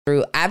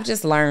I've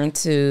just learned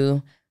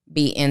to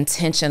be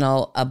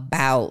intentional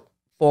about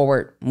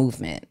forward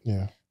movement.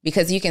 Yeah.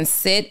 Because you can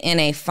sit in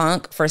a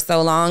funk for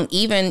so long.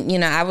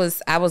 Even, I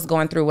was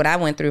going through what I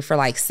went through for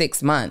like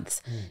 6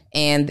 months.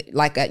 And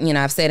like,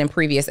 I've said in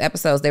previous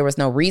episodes, there was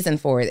no reason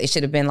for it. It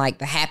should have been like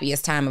the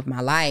happiest time of my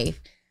life.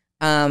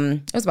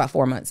 It was about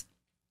 4 months.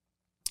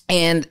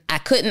 And I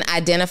couldn't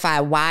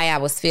identify why I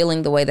was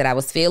feeling the way that I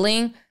was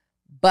feeling.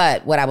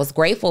 But what I was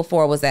grateful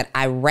for was that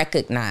I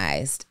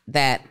recognized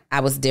that I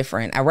was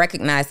different. I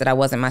recognized that I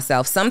wasn't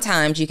myself.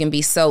 Sometimes you can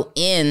be so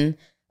in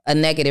a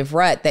negative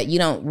rut that you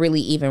don't really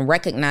even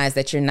recognize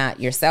that you're not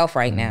yourself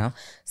right now.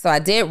 So I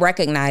did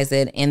recognize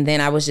it. And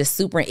then I was just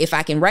if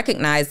I can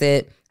recognize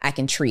it, I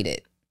can treat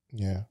it.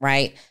 Yeah.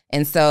 Right.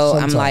 And so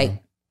I'm like,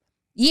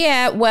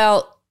 yeah,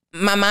 well,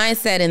 my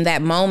mindset in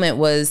that moment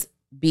was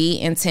be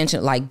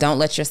intentional. Like, don't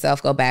let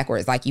yourself go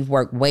backwards. Like, you've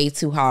worked way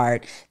too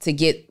hard to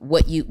get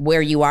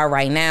where you are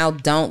right now.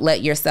 Don't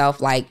let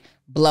yourself like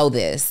blow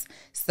this.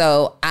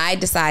 So I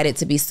decided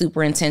to be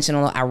super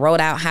intentional. I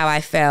wrote out how I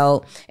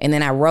felt, and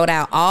then I wrote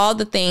out all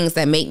the things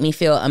that make me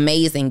feel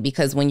amazing,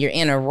 because when you're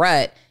in a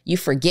rut, you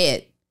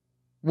forget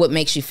what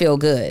makes you feel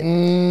good.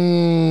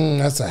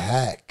 That's a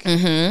hack.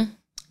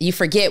 You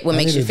forget what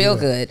makes you feel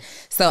good.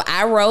 So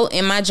I wrote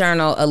in my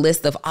journal a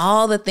list of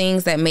all the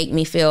things that make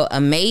me feel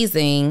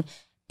amazing.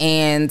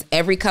 And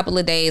every couple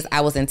of days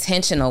I was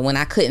intentional. When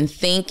I couldn't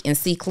think and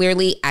see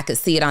clearly, I could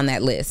see it on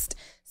that list.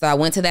 So I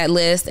went to that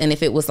list, and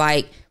if it was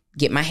like,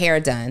 get my hair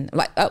done.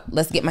 Like, oh,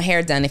 let's get my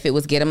hair done. If it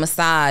was get a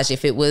massage,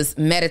 if it was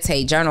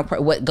meditate, journal,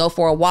 go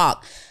for a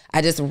walk.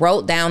 I just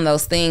wrote down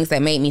those things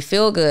that made me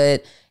feel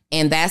good.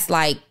 And that's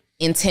like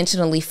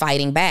intentionally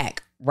fighting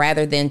back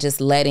rather than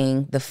just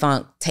letting the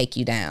funk take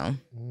you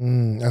down.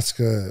 That's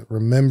good.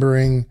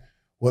 Remembering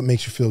what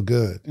makes you feel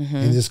good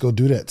and just go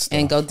do that stuff.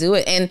 And go do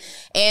it.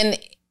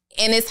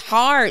 And it's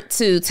hard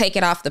to take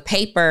it off the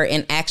paper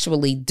and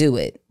actually do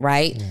it,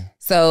 right? Yeah.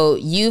 So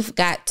you've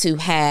got to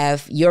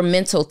have your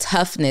mental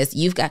toughness.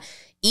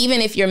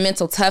 Even if your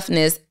mental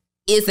toughness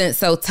isn't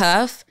so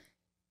tough,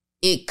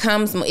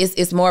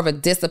 it's more of a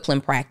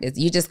discipline practice.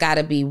 You just got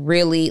to be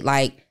really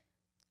like,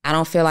 I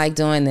don't feel like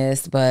doing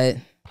this, but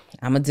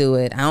I'm going to do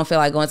it. I don't feel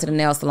like going to the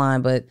nail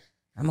salon, but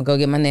I'm going to go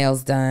get my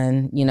nails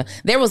done.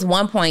 There was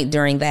one point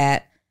during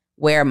that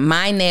where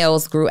my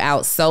nails grew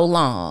out so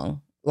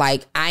long.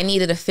 Like, I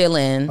needed a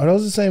fill-in. Are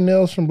those the same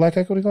nails from Black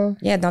Equity Con?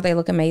 Yeah, don't they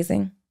look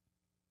amazing?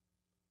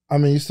 I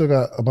mean, you still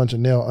got a bunch of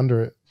nail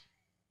under it.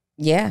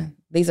 Yeah,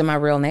 these are my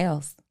real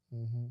nails.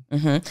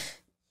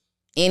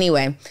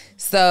 Anyway,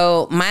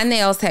 so my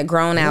nails had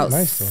grown out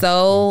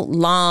so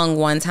long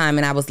one time,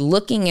 and I was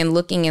looking and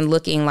looking and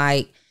looking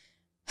like,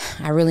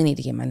 I really need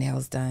to get my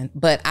nails done.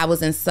 But I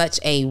was in such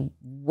a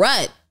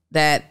rut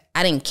that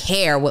I didn't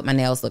care what my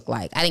nails looked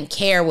like. I didn't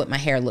care what my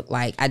hair looked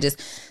like.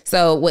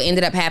 So what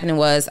ended up happening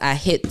was I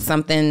hit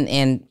something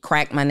and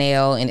cracked my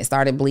nail, and it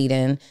started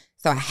bleeding.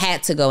 So I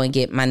had to go and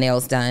get my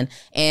nails done.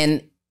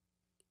 And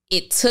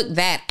it took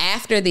that.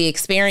 After the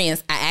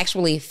experience, I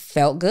actually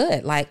felt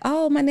good. Like,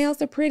 oh, my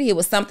nails are pretty. It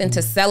was something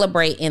to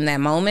celebrate in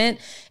that moment.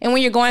 And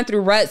when you're going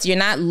through ruts, you're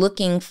not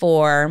looking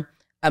for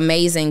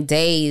amazing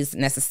days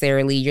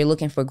necessarily. You're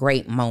looking for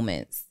great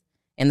moments.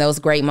 And those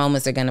great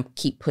moments are going to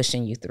keep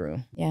pushing you through.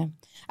 Yeah.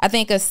 I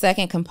think a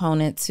second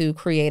component to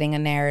creating a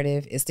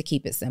narrative is to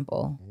keep it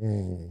simple.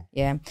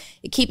 Yeah.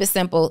 Keep it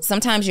simple.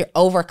 Sometimes you're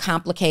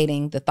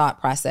overcomplicating the thought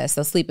process.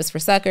 So Sleep is for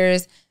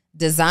Suckers,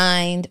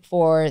 designed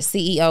for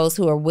CEOs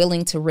who are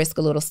willing to risk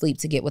a little sleep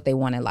to get what they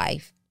want in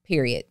life,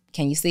 period.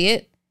 Can you see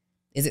it?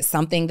 Is it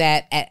something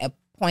that at a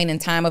point in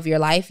time of your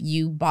life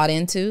you bought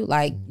into?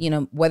 Like,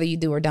 whether you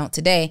do or don't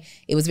today,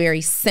 it was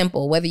very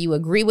simple. Whether you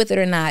agree with it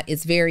or not,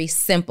 it's very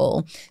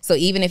simple. So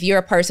even if you're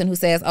a person who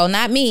says, oh,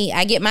 not me,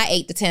 I get my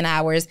 8 to 10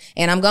 hours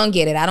and I'm going to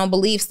get it. I don't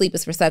believe Sleep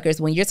is for Suckers.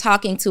 When you're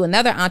talking to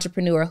another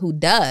entrepreneur who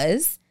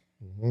does,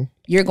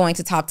 you're going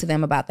to talk to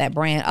them about that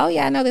brand. Oh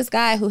yeah, I know this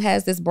guy who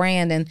has this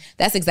brand and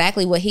that's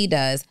exactly what he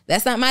does.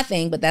 That's not my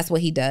thing, but that's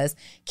what he does.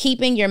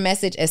 Keeping your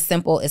message as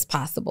simple as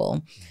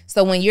possible.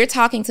 So when you're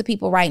talking to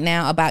people right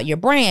now about your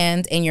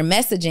brand and your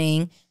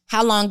messaging,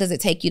 how long does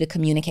it take you to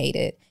communicate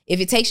it?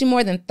 If it takes you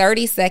more than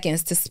 30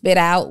 seconds to spit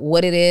out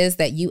what it is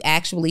that you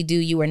actually do,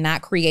 you are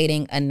not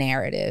creating a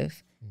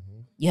narrative.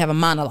 You have a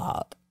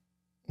monologue.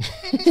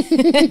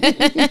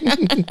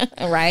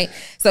 Right?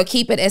 So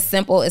keep it as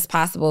simple as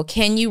possible.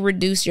 Can you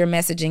reduce your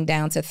messaging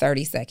down to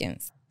 30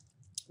 seconds?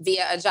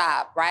 Via a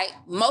job, right?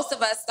 Most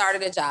of us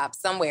started a job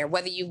somewhere,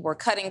 whether you were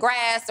cutting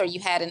grass or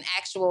you had an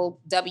actual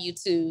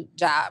W-2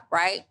 job,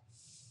 right?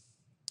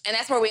 And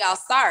that's where we all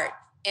start.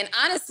 And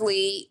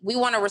honestly, we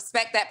want to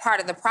respect that part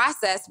of the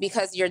process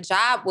because your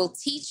job will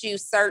teach you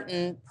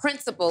certain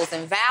principles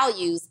and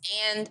values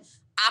and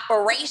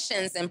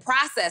operations and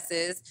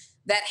processes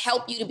that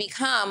help you to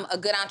become a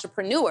good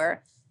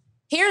entrepreneur.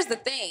 Here's the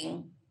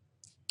thing.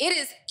 It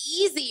is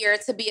easier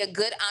to be a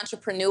good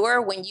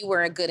entrepreneur when you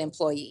were a good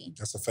employee.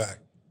 That's a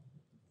fact.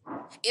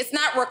 It's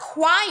not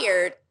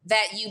required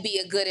that you be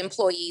a good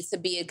employee to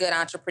be a good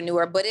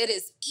entrepreneur, but it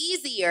is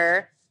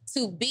easier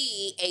to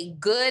be a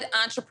good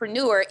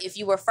entrepreneur if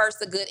you were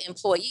first a good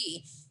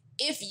employee.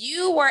 If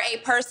you were a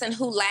person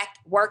who lacked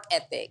work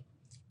ethic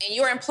and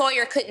your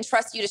employer couldn't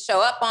trust you to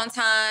show up on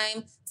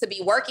time, to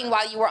be working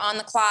while you were on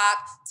the clock,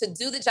 to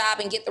do the job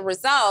and get the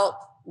result,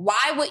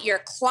 why would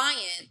your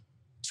client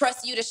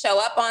trust you to show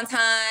up on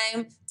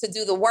time, to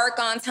do the work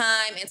on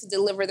time, and to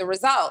deliver the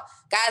result?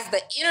 Guys,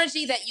 the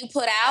energy that you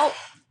put out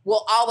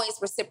will always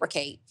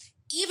reciprocate.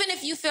 Even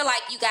if you feel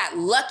like you got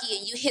lucky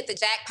and you hit the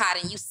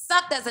jackpot and you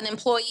sucked as an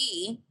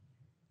employee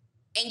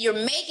and you're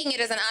making it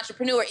as an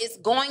entrepreneur, it's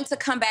going to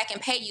come back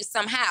and pay you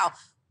somehow.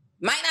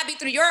 Might not be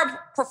through your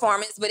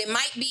performance, but it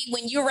might be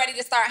when you're ready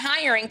to start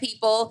hiring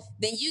people,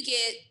 then you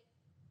get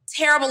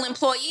terrible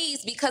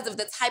employees because of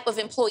the type of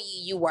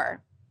employee you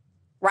were,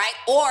 right?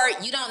 Or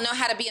you don't know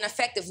how to be an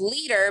effective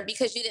leader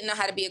because you didn't know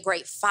how to be a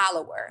great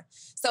follower.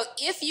 So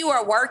if you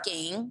are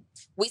working,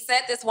 we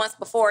said this once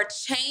before,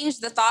 change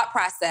the thought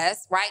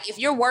process, right? If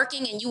you're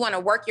working and you want to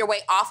work your way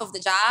off of the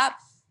job,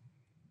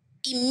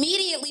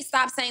 immediately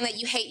stop saying that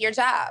you hate your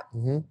job.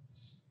 Mm-hmm.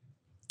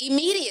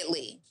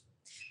 Immediately.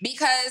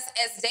 Because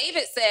as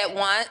David said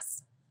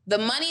once, the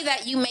money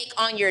that you make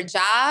on your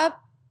job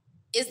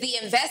is the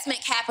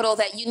investment capital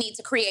that you need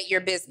to create your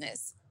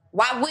business.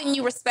 Why wouldn't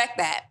you respect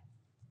that?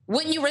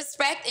 Wouldn't you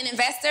respect an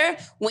investor?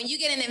 When you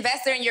get an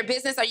investor in your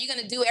business, are you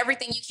going to do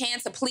everything you can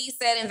to please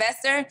said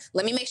investor?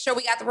 Let me make sure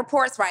we got the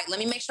reports right. Let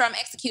me make sure I'm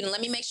executing.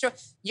 Let me make sure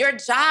your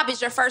job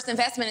is your first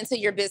investment into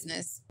your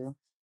business.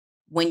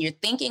 When you're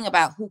thinking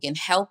about who can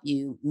help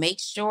you, make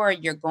sure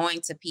you're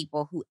going to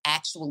people who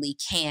actually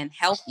can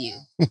help you,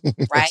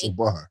 right?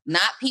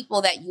 Not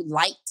people that you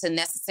like to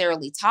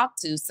necessarily talk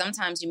to.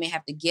 Sometimes you may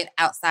have to get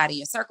outside of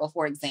your circle.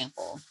 For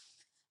example,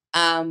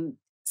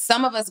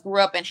 some of us grew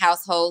up in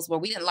households where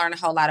we didn't learn a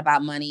whole lot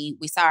about money.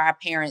 We saw our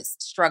parents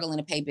struggling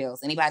to pay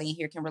bills. Anybody in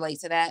here can relate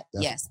to that?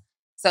 Definitely. Yes.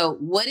 So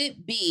would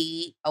it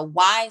be a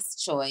wise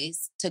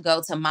choice to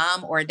go to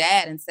mom or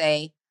dad and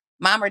say,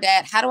 Mom or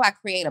Dad, how do I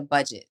create a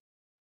budget?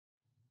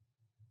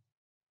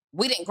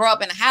 We didn't grow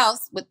up in a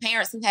house with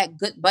parents who had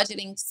good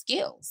budgeting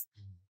skills.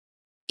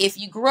 If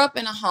you grew up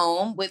in a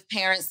home with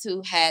parents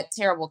who had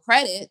terrible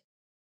credit,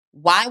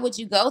 why would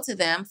you go to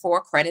them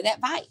for credit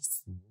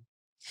advice?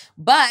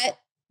 But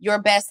your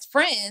best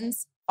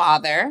friend's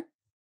father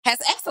has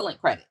excellent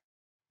credit.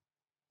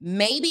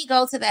 Maybe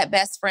go to that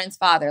best friend's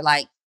father.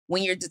 Like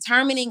when you're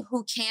determining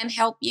who can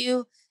help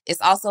you, it's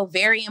also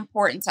very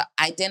important to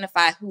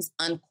identify who's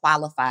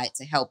unqualified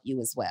to help you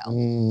as well.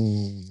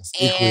 And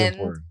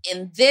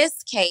in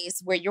this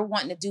case, where you're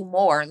wanting to do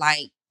more,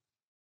 like,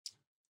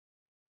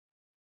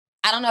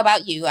 I don't know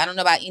about you, I don't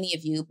know about any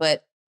of you,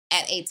 but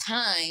at a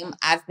time,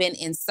 I've been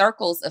in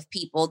circles of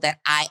people that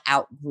I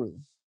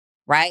outgrew,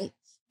 right?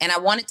 And I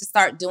wanted to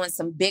start doing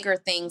some bigger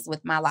things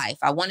with my life.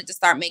 I wanted to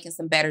start making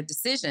some better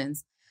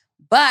decisions,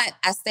 but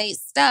I stayed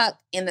stuck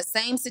in the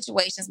same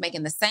situations,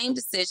 making the same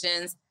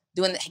decisions,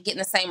 getting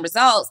the same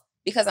results,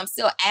 because I'm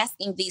still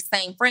asking these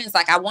same friends,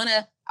 like, I want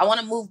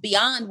to move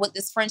beyond what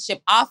this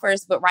friendship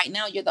offers, but right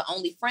now you're the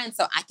only friend,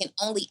 so I can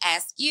only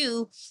ask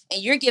you,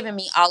 and you're giving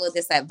me all of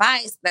this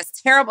advice.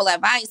 That's terrible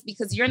advice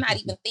because you're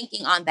not even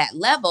thinking on that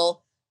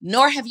level,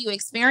 nor have you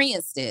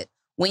experienced it.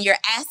 When you're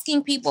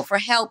asking people for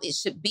help, it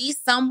should be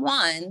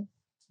someone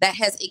that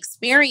has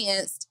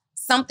experienced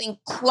something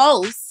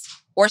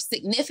close or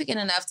significant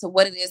enough to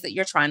what it is that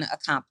you're trying to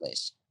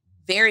accomplish.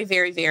 Very,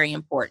 very, very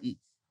important.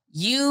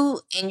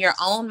 You, in your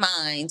own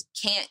mind,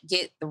 can't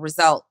get the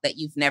result that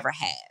you've never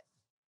had.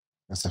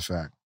 That's a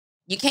fact.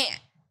 You can't.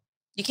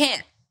 You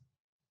can't.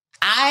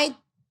 I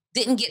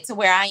didn't get to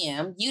where I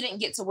am. You didn't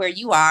get to where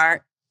you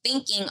are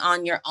thinking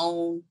on your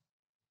own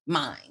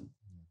mind.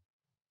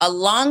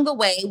 Along the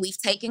way,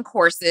 we've taken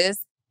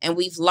courses and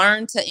we've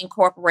learned to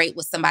incorporate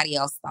what somebody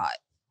else thought.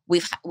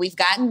 We've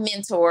gotten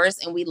mentors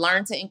and we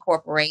learned to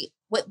incorporate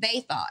what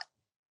they thought.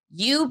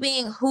 You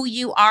being who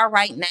you are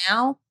right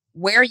now,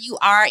 where you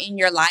are in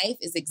your life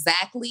is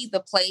exactly the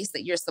place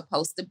that you're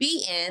supposed to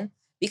be in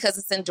because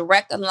it's in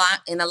direct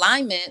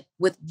alignment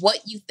with what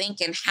you think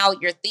and how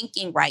you're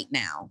thinking right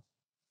now.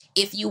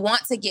 If you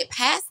want to get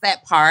past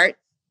that part,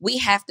 we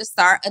have to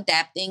start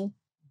adapting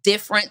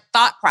different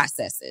thought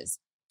processes.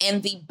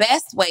 And the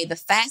best way, the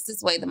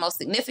fastest way, the most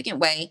significant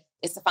way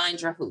is to find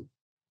your who.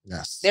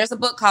 Yes. There's a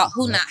book called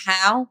Who Not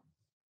How.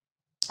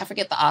 I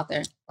forget the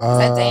author. Is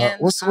that Dan?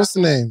 What's the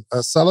name?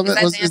 Sullivan?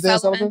 Is Dan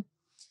Sullivan?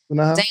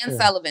 Dan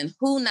Sullivan,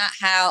 Who Not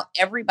How.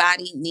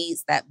 Everybody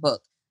needs that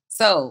book.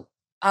 So,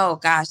 oh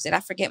gosh, did I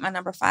forget my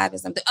number 5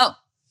 is something? Oh,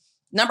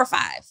 number 5.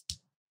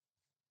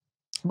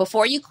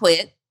 Before you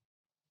quit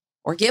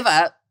or give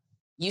up,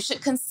 you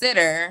should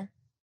consider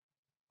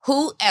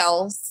who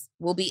else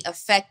will be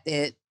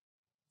affected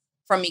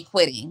from me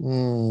quitting.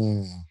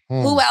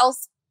 Mm-hmm. Who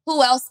else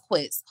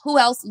quits? Who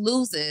else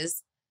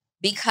loses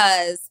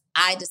because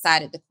I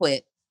decided to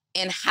quit?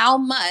 And how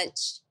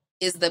much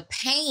is the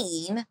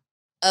pain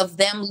of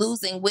them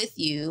losing with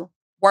you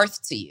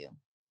worth to you?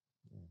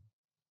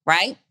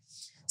 Right?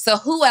 So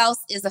who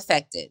else is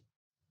affected?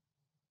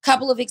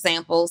 Couple of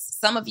examples.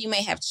 Some of you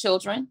may have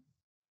children.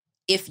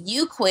 If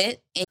you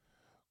quit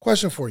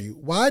Question for you.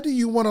 Why do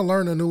you want to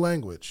learn a new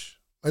language?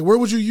 Like, where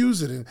would you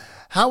use it and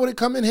how would it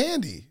come in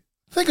handy?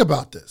 Think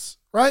about this,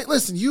 right?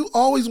 Listen, you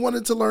always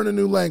wanted to learn a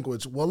new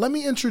language. Well, let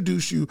me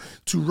introduce you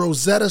to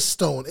Rosetta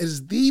Stone. It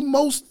is the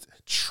most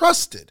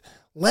trusted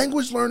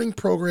language learning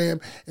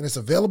program, and it's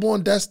available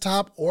on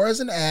desktop or as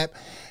an app.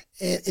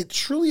 And it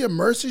truly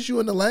immerses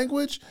you in the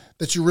language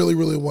that you really,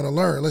 really want to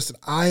learn. Listen,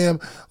 I am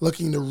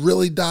looking to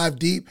really dive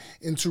deep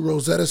into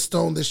Rosetta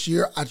Stone this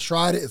year. I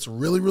tried it. It's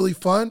really, really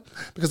fun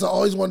because I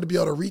always wanted to be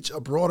able to reach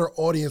a broader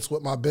audience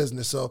with my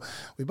business. So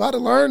we about to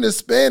learn this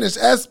Spanish.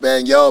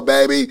 Espanol,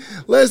 baby.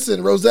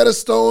 Listen, Rosetta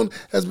Stone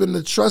has been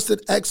the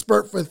trusted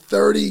expert for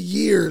 30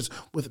 years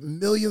with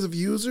millions of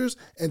users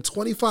and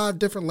 25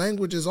 different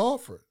languages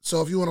offered.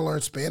 So if you want to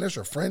learn Spanish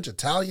or French,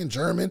 Italian,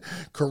 German,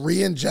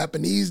 Korean,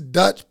 Japanese,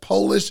 Dutch,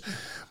 Polish,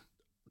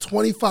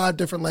 25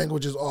 different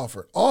languages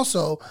offered.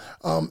 Also,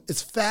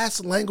 it's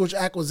fast language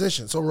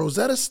acquisition. So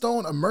Rosetta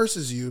Stone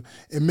immerses you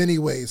in many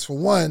ways. For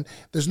one,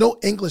 there's no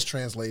English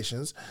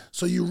translations,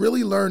 so you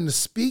really learn to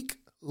speak,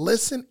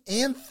 listen,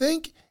 and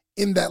think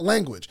in that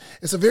language.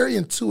 It's a very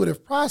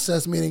intuitive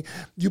process, meaning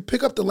you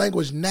pick up the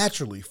language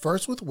naturally,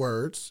 first with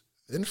words,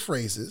 then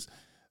phrases,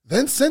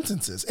 then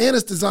sentences, and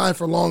it's designed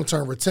for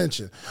long-term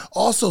retention.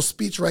 Also,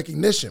 speech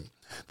recognition.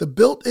 The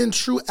built-in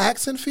true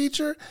accent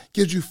feature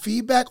gives you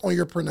feedback on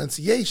your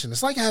pronunciation.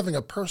 It's like having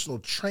a personal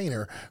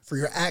trainer for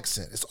your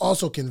accent. It's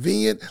also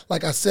convenient.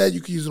 Like I said, you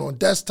can use it on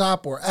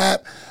desktop or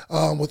app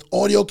with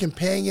audio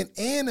companion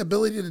and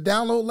ability to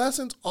download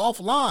lessons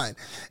offline.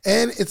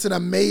 And it's an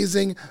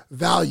amazing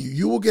value.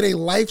 You will get a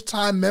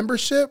lifetime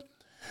membership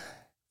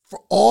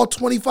for all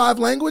 25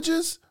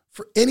 languages,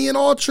 for any and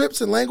all trips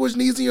and language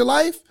needs in your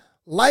life.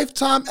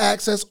 Lifetime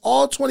access,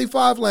 all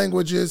 25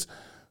 languages,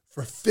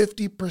 for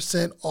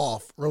 50%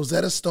 off.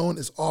 Rosetta Stone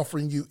is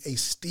offering you a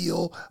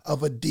steal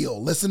of a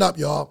deal. Listen up,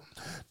 y'all.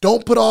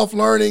 Don't put off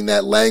learning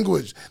that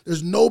language.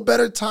 There's no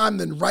better time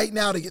than right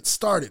now to get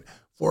started.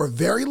 For a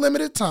very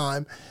limited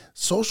time,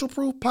 Social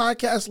Proof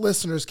Podcast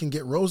listeners can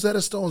get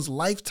Rosetta Stone's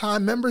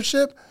lifetime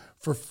membership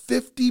for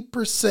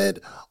 50%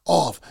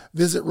 off.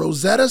 Visit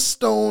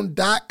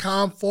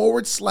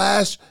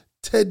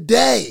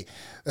rosettastone.com/today.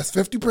 That's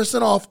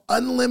 50% off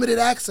unlimited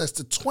access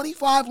to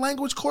 25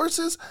 language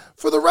courses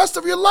for the rest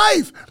of your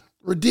life.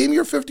 Redeem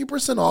your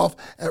 50% off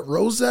at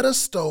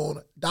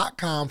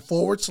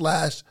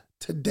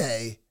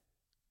rosettastone.com/today.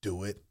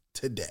 Do it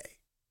today.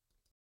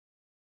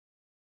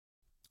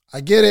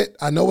 I get it.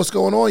 I know what's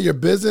going on. Your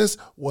business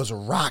was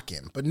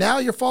rocking, but now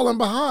you're falling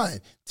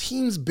behind.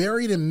 Teams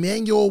buried in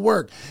manual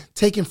work,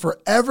 taking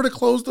forever to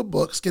close the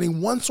books.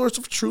 Getting one source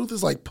of truth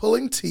is like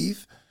pulling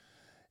teeth.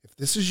 If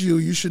this is you,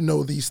 you should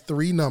know these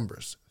three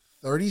numbers: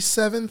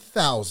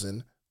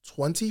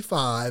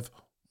 37,025,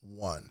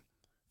 1.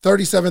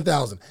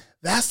 37,000.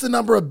 That's the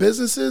number of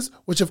businesses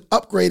which have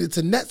upgraded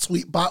to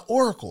NetSuite by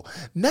Oracle.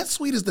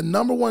 NetSuite is the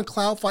 #1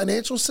 cloud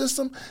financial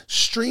system,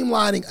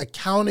 streamlining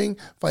accounting,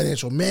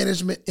 financial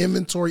management,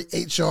 inventory,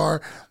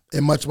 HR,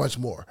 and much, much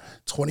more.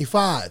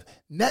 25.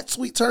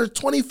 NetSuite turns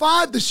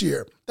 25 this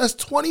year. That's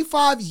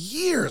 25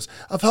 years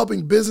of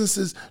helping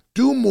businesses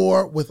do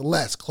more with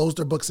less, close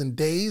their books in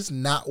days,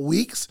 not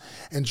weeks,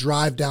 and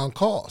drive down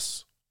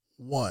costs.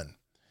 1.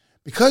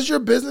 Because your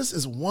business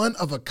is one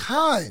of a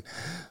kind.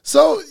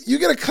 So you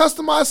get a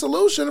customized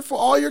solution for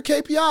all your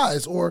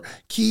KPIs or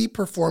key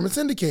performance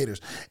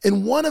indicators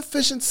in one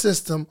efficient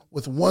system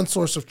with one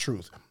source of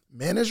truth.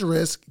 Manage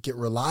risk, get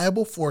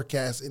reliable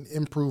forecasts, and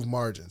improve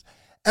margins.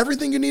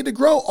 Everything you need to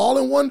grow all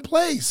in one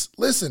place.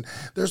 Listen,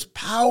 there's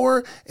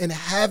power in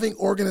having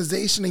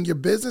organization in your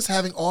business,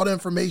 having all the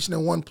information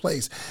in one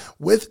place.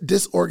 With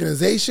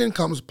disorganization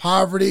comes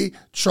poverty.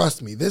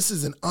 Trust me, this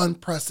is an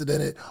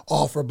unprecedented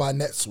offer by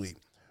NetSuite.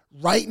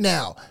 Right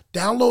now,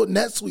 download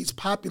NetSuite's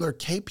popular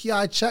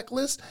KPI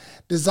checklist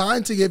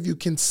designed to give you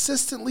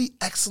consistently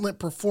excellent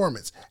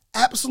performance,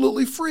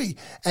 absolutely free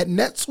at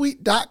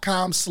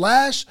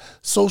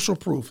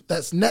netsuite.com/socialproof.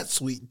 That's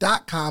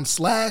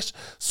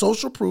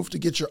netsuite.com/socialproof to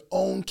get your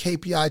own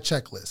KPI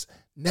checklist.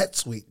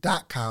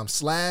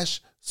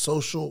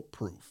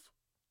 netsuite.com/socialproof.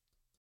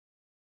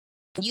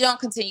 You don't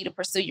continue to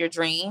pursue your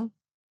dream.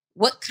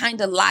 What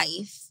kind of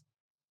life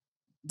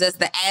does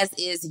the as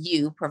is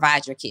you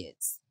provide your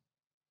kids?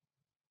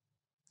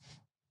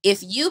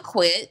 If you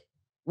quit,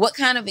 what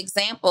kind of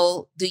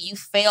example do you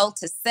fail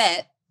to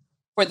set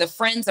for the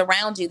friends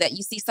around you that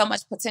you see so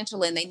much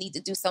potential in, they need to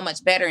do so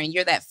much better, and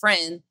you're that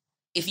friend?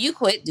 If you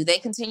quit, do they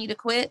continue to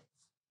quit?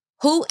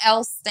 Who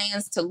else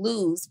stands to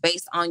lose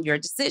based on your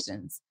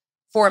decisions?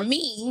 For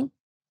me,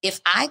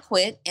 if I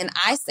quit and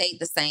I say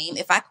the same,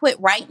 if I quit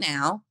right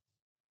now,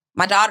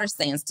 my daughter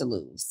stands to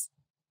lose.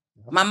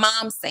 My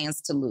mom stands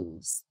to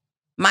lose.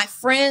 My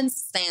friends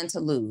stand to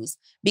lose,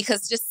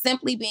 because just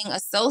simply being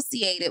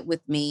associated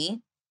with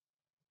me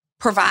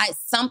provides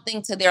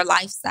something to their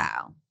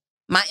lifestyle.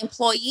 My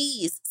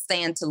employees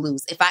stand to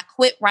lose. If I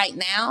quit right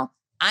now,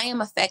 I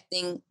am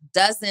affecting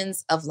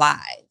dozens of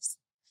lives.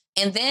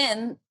 And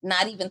then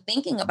not even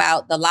thinking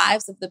about the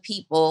lives of the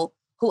people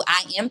who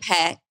I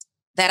impact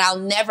that I'll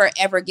never,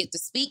 ever get to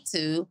speak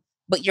to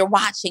but you're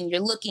watching, you're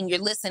looking, you're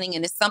listening,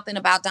 and it's something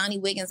about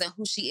Donni Wiggins and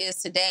who she is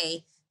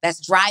today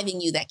that's driving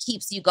you, that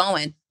keeps you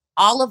going.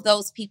 All of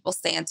those people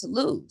stand to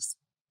lose.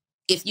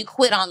 If you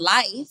quit on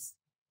life,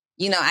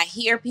 I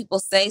hear people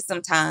say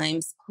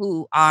sometimes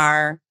who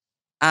have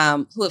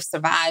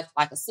survived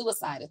like a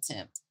suicide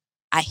attempt.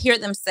 I hear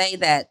them say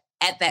that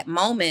at that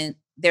moment,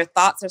 their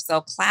thoughts are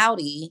so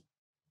cloudy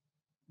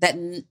that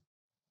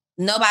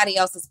nobody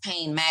else's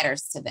pain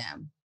matters to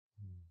them.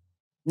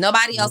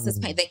 Nobody else's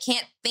pain. They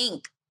can't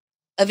think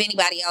of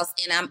anybody else.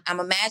 And I'm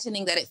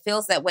imagining that it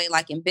feels that way,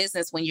 like in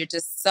business, when you're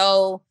just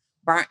so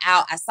burnt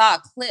out. I saw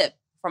a clip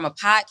from a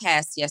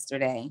podcast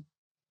yesterday,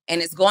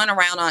 and it's going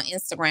around on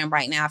Instagram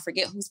right now. I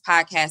forget whose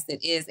podcast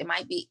it is. It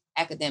might be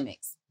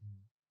Academics,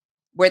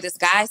 where this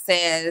guy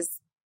says,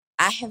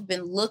 I have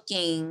been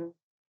looking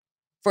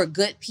for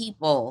good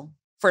people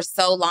for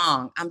so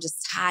long. I'm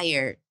just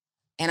tired.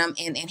 And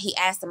he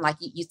asked him, like,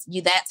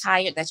 you that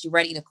tired that you're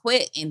ready to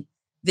quit? And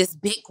this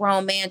big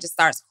grown man just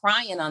starts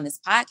crying on this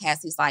podcast.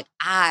 He's like,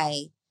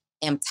 I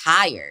am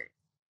tired.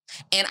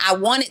 And I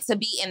wanted to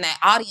be in that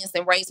audience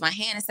and raise my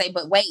hand and say,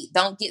 but wait,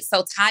 don't get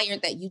so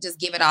tired that you just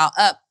give it all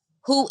up.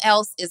 Who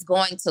else is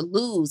going to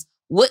lose?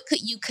 What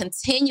could you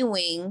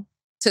continuing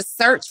to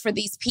search for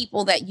these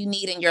people that you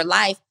need in your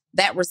life,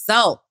 that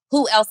result?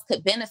 Who else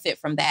could benefit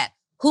from that?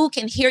 Who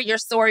can hear your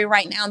story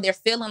right now and they're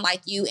feeling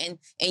like you and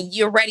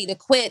you're ready to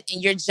quit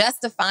and you're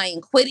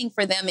justifying quitting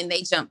for them and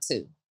they jump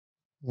too.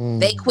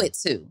 They quit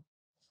too.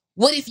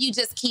 What if you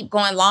just keep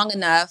going long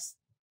enough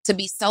to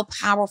be so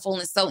powerful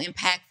and so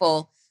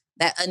impactful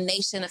that a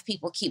nation of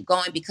people keep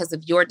going because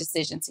of your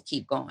decision to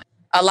keep going?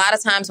 A lot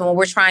of times when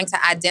we're trying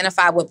to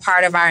identify what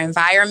part of our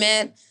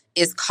environment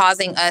is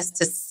causing us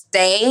to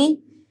stay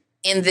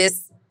in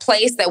this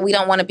place that we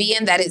don't want to be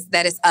in, that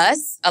is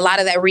us. A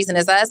lot of that reason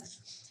is us.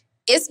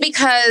 It's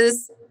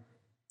because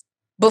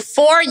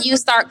before you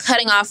start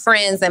cutting off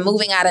friends and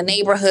moving out of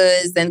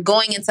neighborhoods and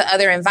going into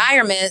other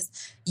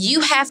environments,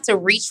 you have to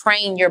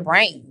retrain your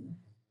brain.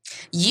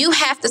 You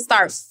have to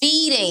start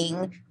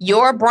feeding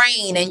your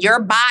brain and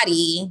your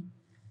body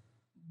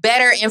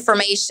better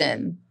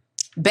information,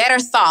 better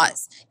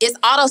thoughts. It's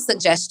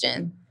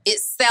auto-suggestion.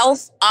 It's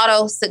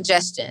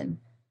self-auto-suggestion,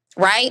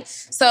 right?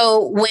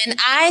 So when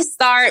I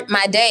start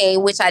my day,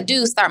 which I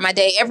do start my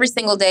day every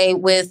single day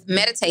with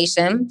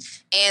meditation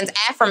and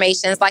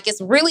affirmations, like it's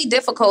really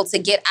difficult to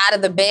get out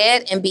of the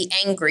bed and be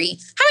angry.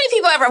 How many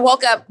people ever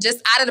woke up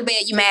just out of the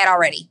bed, you mad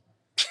already?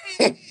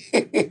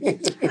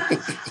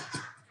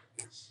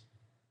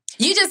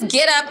 You just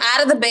get up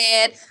out of the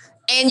bed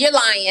and you're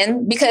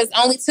lying because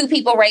only 2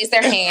 people raised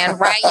their hand,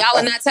 right? Y'all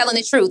are not telling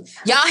the truth.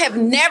 Y'all have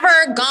never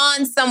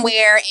gone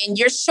somewhere and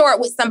you're short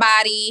with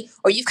somebody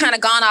or you've kind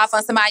of gone off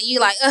on somebody.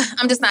 You're like,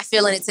 I'm just not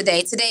feeling it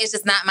today. Today is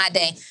just not my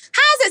day.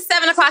 How is it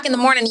 7 o'clock in the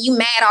morning and you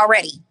mad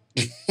already?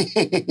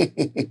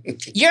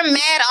 You're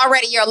mad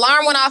already. Your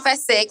alarm went off at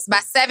 6. By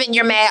 7,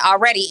 you're mad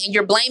already. And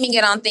you're blaming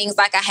it on things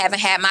like I haven't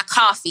had my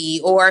coffee,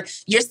 or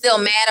you're still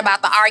mad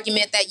about the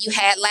argument that you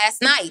had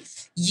last night.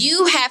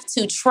 You have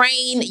to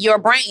train your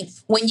brain.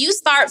 When you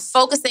start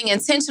focusing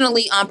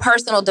intentionally on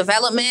personal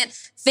development,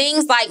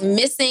 things like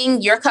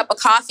missing your cup of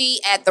coffee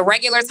at the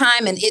regular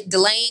time and it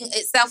delaying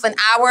itself an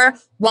hour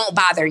won't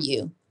bother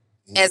you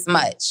as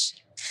much.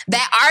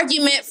 That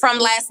argument from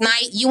last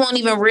night, you won't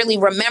even really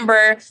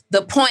remember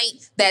the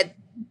point that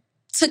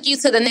took you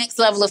to the next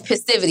level of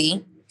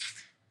passivity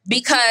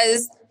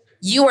because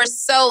you are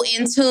so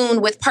in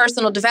tune with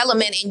personal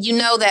development and you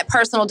know that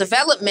personal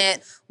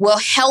development will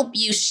help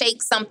you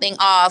shake something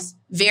off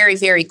very,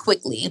 very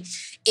quickly.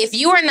 If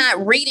you are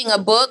not reading a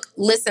book,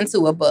 listen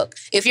to a book.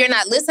 If you're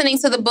not listening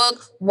to the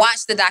book,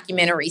 watch the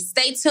documentary.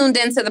 Stay tuned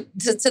into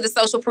the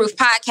Social Proof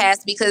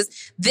podcast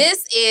because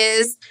this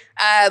is,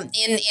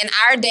 in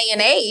our day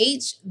and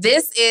age,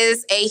 this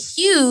is a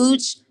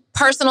huge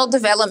personal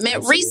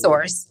development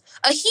resource.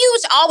 A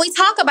huge, all we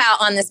talk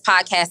about on this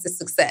podcast is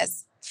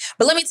success.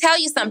 But let me tell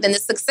you something. The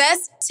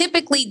success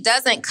typically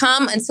doesn't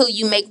come until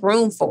you make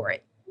room for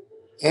it.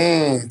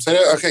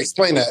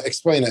 Explain that.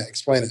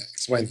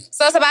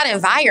 So it's about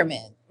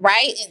environment,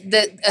 right?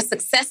 A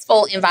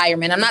successful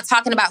environment. I'm not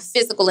talking about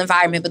physical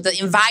environment, but the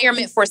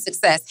environment for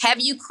success.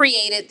 Have you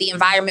created the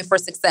environment for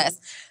success?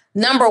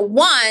 Number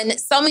one,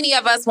 so many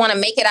of us want to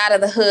make it out of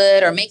the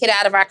hood or make it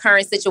out of our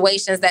current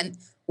situations that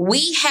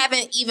we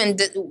haven't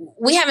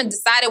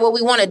decided what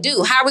we want to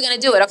do. How are we going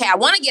to do it? Okay, I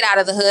want to get out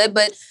of the hood,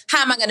 but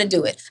how am I going to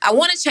do it? I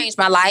want to change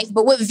my life,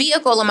 but what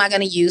vehicle am I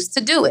going to use to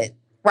do it?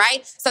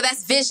 Right? So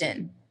that's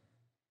vision.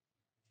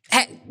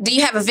 Do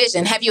you have a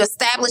vision? Have you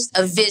established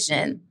a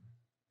vision?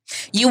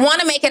 You want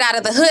to make it out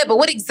of the hood, but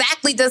what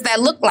exactly does that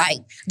look like?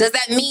 Does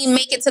that mean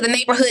make it to the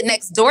neighborhood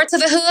next door to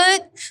the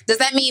hood? Does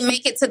that mean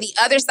make it to the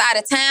other side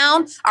of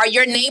town? Are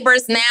your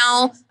neighbors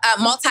now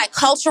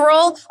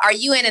multicultural? Are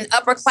you in an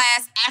upper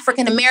class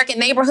African-American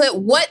neighborhood?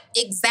 What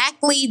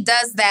exactly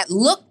does that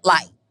look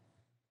like?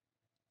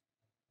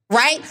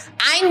 Right?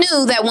 I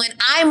knew that when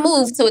I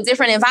moved to a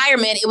different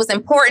environment, it was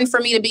important for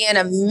me to be in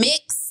a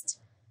mixed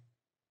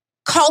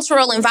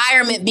cultural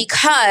environment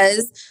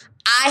because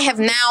I have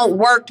now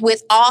worked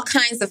with all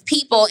kinds of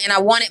people, and I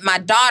wanted my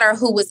daughter,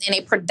 who was in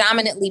a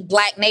predominantly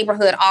Black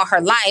neighborhood all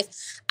her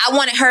life, I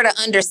wanted her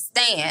to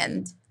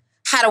understand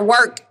how to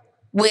work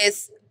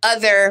with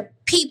other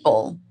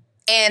people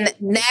and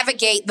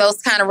navigate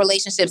those kind of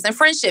relationships and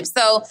friendships.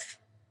 So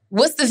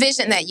what's the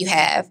vision that you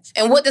have?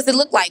 And what does it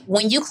look like?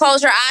 When you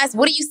close your eyes,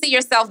 what do you see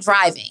yourself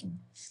driving?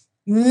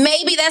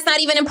 Maybe that's not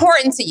even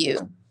important to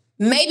you.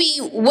 Maybe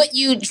what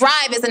you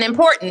drive isn't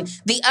important.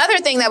 The other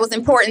thing that was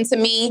important to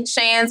me,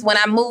 Shans, when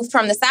I moved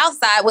from the South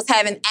Side, was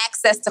having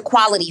access to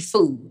quality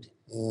food.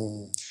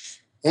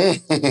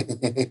 Having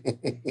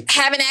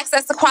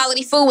access to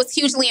quality food was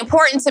hugely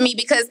important to me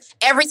because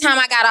every time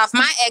I got off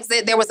my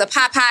exit, there was a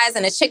Popeyes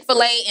and a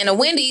Chick-fil-A and a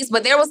Wendy's,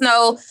 but there was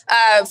no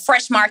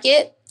Fresh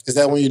Market. Is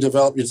that when you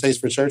develop your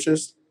taste for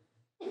churches?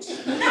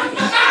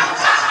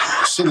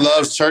 She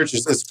loves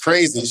churches. It's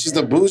crazy. She's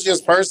the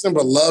bougiest person,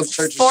 but loves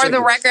churches. For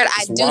the record,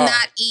 I do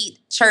not eat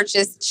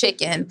Church's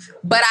chicken,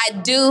 but I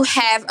do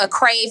have a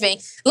craving.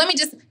 Let me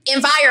just,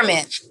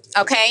 environment,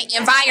 okay?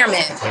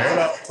 Environment. Clear it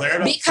up.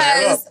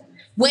 Because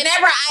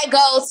whenever I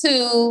go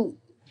to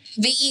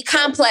the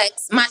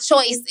E-complex, my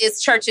choice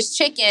is Church's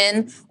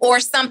chicken or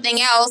something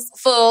else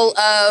full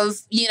of,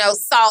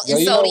 salt and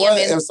sodium.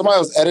 If somebody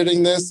was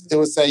editing this, it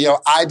would say,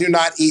 I do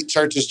not eat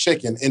Church's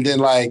chicken. And then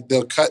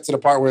they'll cut to the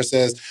part where it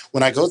says,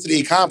 when I go to the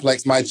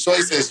E-complex, my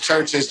choice is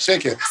Church's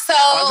chicken. So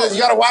you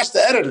got to watch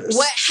the editors.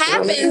 What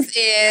happens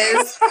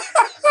is,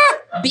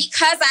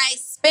 because I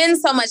spend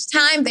so much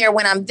time there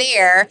when I'm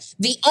there,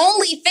 the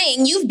only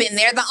thing, you've been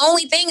there, the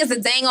only thing is a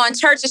dang on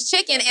Church's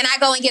chicken, and I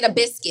go and get a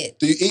biscuit.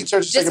 Do you eat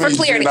Church's chicken? Just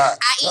for clarity, I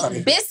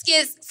eat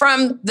biscuits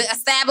from the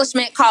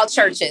establishment called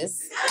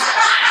Church's.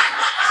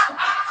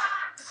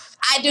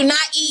 I do not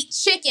eat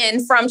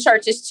chicken from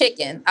Church's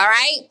chicken, all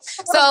right?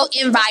 So,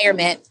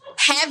 environment.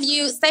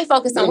 Stay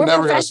focused on, we're professionals. We're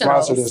never going to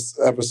sponsor this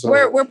episode.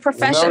 We're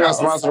professionals. We're never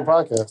going to sponsor the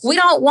podcast. We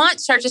don't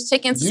want Church's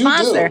chicken to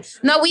sponsor. Do.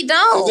 No, we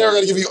don't. They're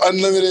going to give you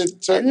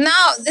unlimited chicken.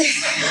 No.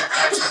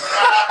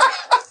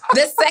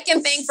 The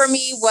second thing for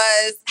me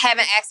was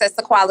having access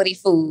to quality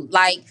food.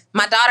 Like,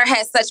 my daughter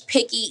had such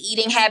picky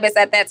eating habits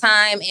at that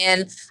time,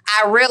 and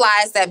I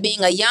realized that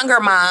being a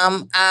younger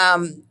mom,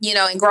 and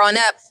growing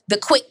up, the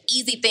quick,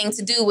 easy thing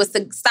to do was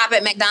to stop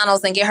at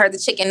McDonald's and get her the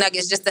chicken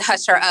nuggets just to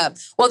hush her up.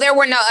 Well, there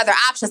were no other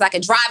options. I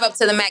could drive up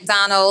to the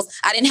McDonald's.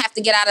 I didn't have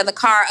to get out of the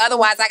car.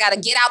 Otherwise, I got to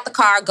get out the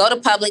car, go to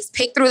Publix,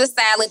 pick through the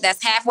salad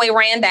that's halfway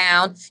ran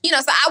down. So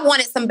I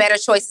wanted some better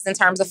choices in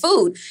terms of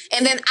food.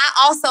 And then I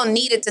also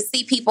needed to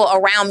see people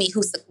around me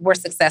who were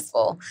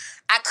successful.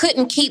 I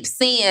couldn't keep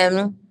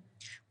seeing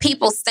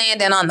people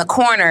standing on the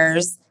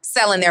corners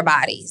selling their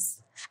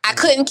bodies. I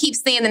couldn't keep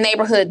seeing the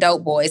neighborhood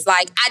dope boys.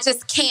 Like, I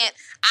just can't.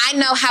 I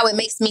know how it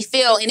makes me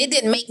feel, and it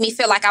didn't make me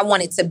feel like I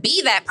wanted to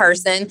be that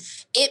person.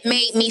 It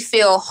made me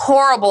feel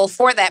horrible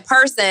for that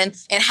person,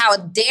 and how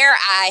dare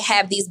I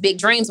have these big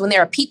dreams when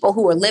there are people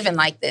who are living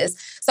like this.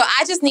 So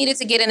I just needed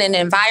to get in an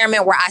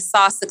environment where I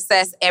saw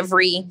success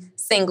every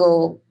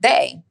single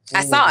day.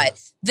 I saw it.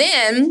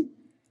 Then,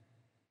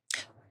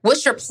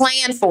 what's your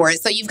plan for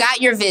it? So you've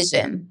got your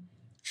vision,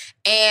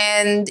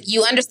 and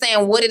you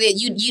understand what it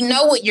is. You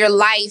know what your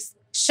life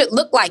should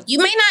look like. You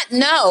may not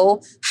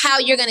know how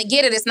you're going to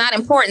get it. It's not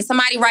important.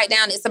 Somebody write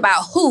down, it's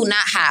about who,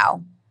 not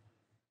how.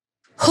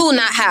 Who,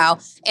 not how.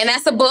 And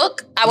that's a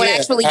book. I would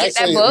actually get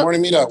that book.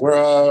 Morning Meetup.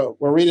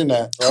 We're reading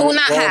that. Who,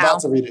 not how. We're about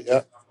to read it,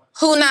 yeah.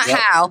 Who, not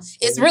how.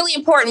 It's really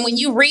important. When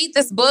you read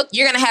this book,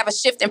 you're going to have a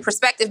shift in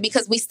perspective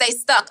because we stay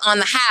stuck on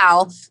the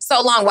how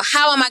so long. Well,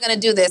 how am I going to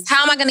do this?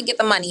 How am I going to get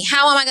the money?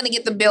 How am I going to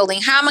get the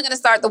building? How am I going to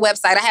start the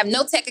website? I have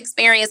no tech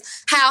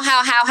experience. How?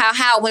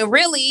 When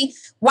really,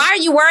 why are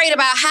you worried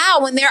about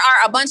how when there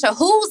are a bunch of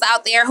who's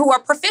out there who are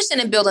proficient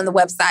in building the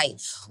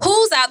website?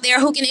 Who's out there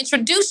who can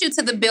introduce you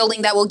to the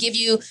building that will give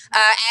you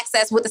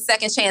access with the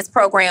Second Chance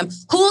program?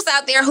 Who's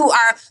out there who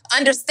are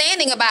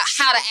understanding about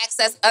how to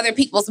access other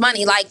people's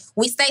money? Like,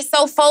 we stay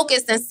so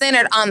focused and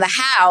centered on the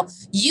how.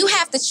 You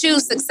have to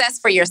choose success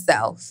for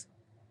yourself.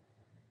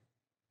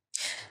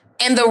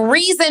 And the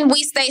reason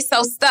we stay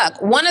so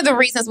stuck, one of the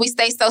reasons we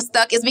stay so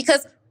stuck is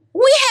because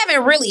we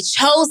haven't really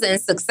chosen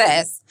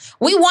success.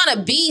 We want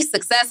to be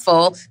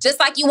successful, just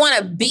like you want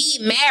to be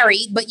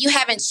married, but you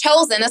haven't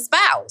chosen a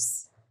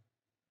spouse.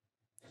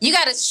 You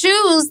got to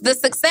choose the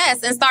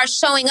success and start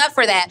showing up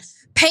for that.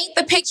 Paint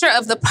the picture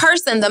of the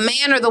person, the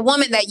man or the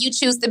woman that you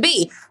choose to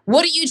be.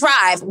 What do you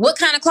drive? What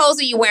kind of clothes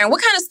are you wearing?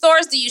 What kind of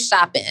stores do you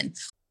shop in?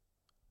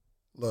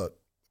 Look,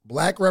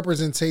 Black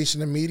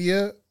representation in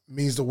media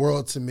means the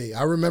world to me.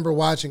 I remember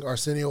watching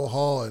Arsenio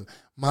Hall and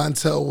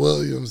Montel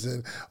Williams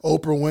and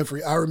Oprah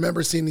Winfrey. I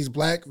remember seeing these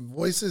Black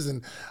voices,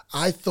 and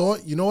I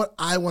thought, you know what?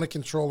 I want to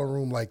control a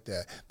room like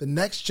that. The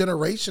next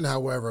generation,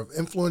 however, of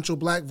influential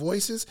Black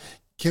voices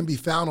can be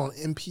found on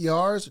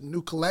NPR's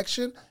new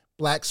collection,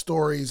 Black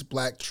Stories,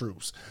 Black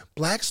Truths.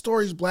 Black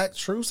Stories, Black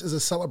Truths is a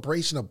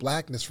celebration of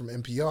Blackness from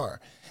NPR.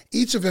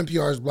 Each of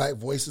NPR's Black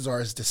voices are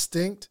as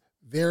distinct,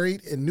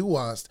 varied, and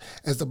nuanced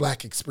as the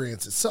Black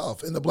experience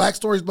itself. In the Black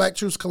Stories, Black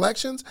Truths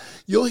collections,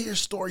 you'll hear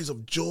stories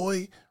of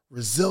joy,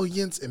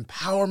 resilience,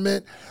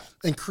 empowerment,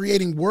 and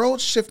creating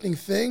world-shifting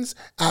things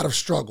out of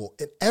struggle.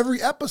 And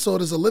every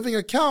episode is a living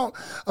account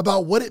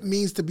about what it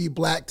means to be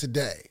Black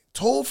today,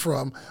 told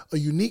from a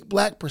unique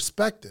Black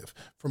perspective.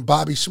 From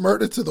Bobby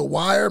Shmurda to The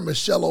Wire,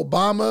 Michelle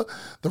Obama,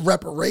 the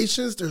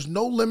reparations, there's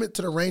no limit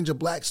to the range of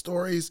Black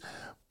stories,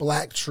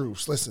 Black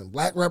truths. Listen,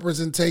 Black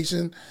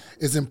representation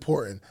is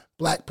important.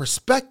 Black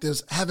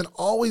perspectives haven't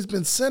always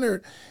been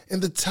centered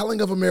in the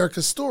telling of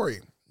America's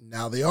story.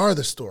 Now they are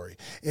the story.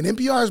 In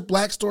NPR's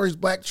Black Stories,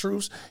 Black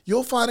Truths,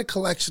 you'll find a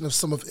collection of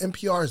some of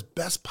NPR's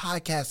best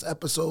podcast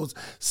episodes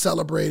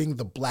celebrating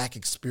the Black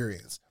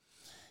experience.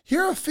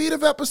 Here are a feed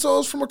of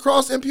episodes from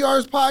across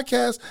NPR's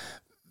podcast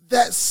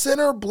that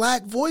center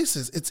Black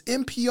voices. It's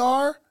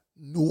NPR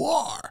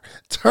Noir.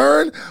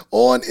 Turn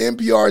on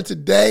NPR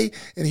today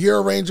and hear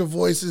a range of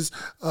voices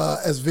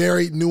as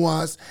varied,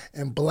 nuanced,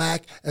 and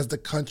Black as the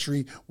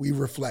country we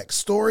reflect.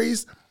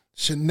 Stories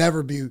should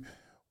never be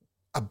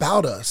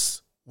about us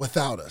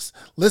without us.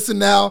 Listen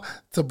now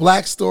to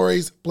Black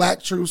Stories,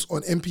 Black Truths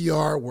on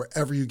NPR,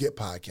 wherever you get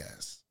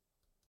podcasts.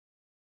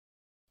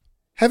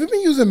 Have you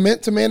been using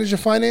Mint to manage your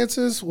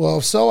finances? Well,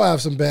 if so, I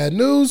have some bad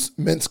news.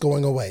 Mint's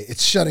going away.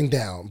 It's shutting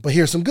down. But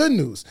here's some good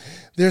news.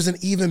 There's an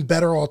even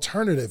better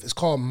alternative. It's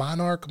called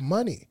Monarch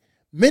Money.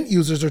 Mint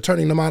users are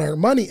turning to Monarch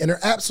Money and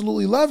are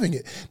absolutely loving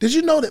it. Did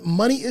you know that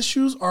money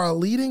issues are a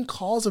leading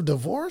cause of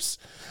divorce?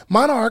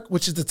 Monarch,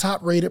 which is the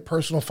top-rated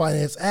personal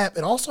finance app,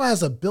 it also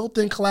has a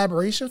built-in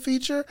collaboration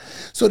feature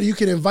so that you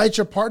can invite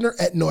your partner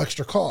at no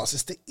extra cost.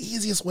 It's the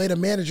easiest way to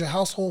manage your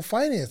household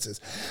finances.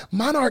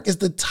 Monarch is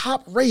the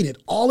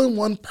top-rated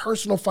all-in-one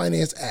personal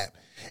finance app.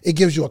 It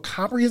gives you a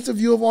comprehensive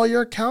view of all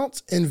your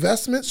accounts,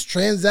 investments,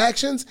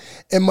 transactions,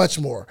 and much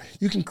more.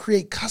 You can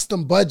create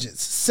custom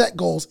budgets, set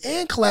goals,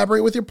 and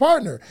collaborate with your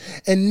partner.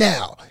 And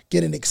now,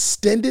 get an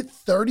extended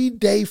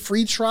 30-day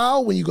free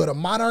trial when you go to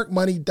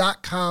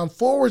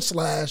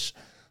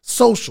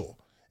monarchmoney.com/social.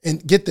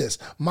 And get this,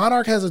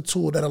 Monarch has a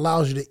tool that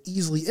allows you to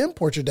easily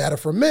import your data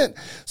from Mint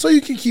so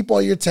you can keep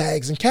all your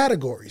tags and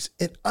categories.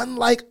 And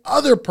unlike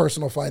other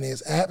personal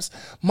finance apps,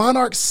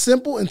 Monarch's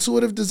simple,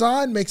 intuitive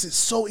design makes it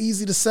so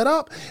easy to set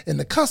up and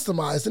to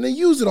customize and to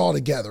use it all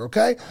together,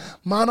 okay?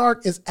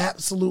 Monarch is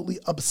absolutely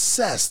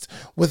obsessed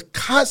with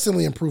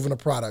constantly improving the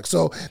product.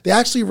 So they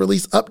actually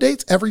release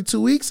updates every 2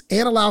 weeks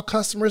and allow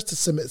customers to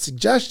submit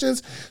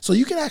suggestions so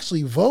you can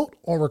actually vote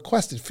on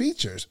requested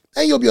features.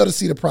 And you'll be able to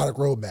see the product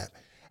roadmap.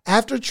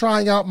 After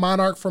trying out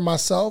Monarch for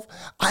myself,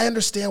 I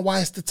understand why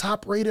it's the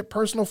top-rated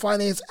personal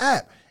finance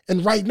app.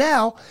 And right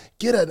now,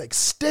 get an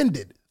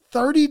extended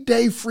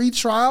 30-day free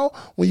trial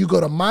when you go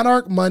to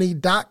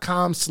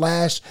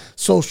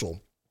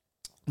monarchmoney.com/social.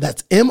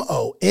 That's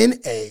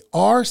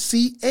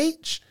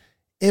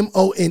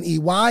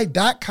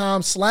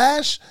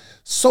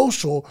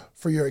MonarchMoney.com/social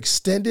for your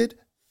extended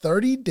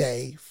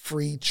 30-day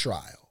free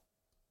trial.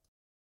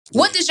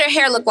 What does your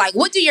hair look like?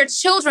 What do your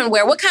children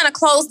wear? What kind of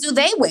clothes do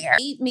they wear? What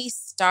made me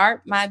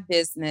start my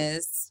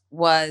business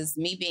was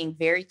me being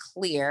very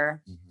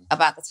clear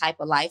about the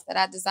type of life that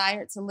I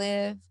desired to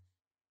live.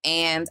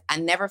 And I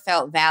never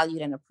felt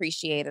valued and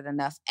appreciated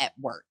enough at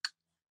work.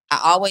 I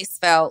always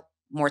felt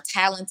more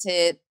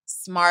talented,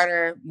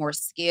 smarter, more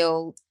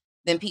skilled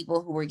than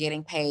people who were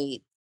getting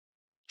paid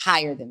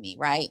higher than me,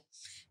 right?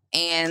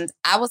 And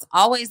I was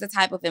always the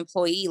type of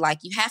employee,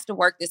 like, you have to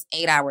work this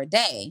 8-hour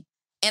day.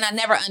 And I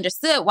never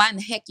understood why in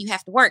the heck you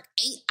have to work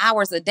 8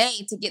 hours a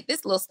day to get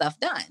this little stuff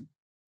done.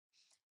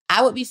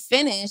 I would be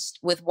finished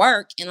with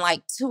work in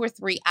like 2 or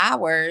 3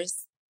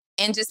 hours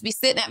and just be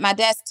sitting at my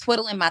desk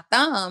twiddling my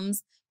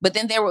thumbs. But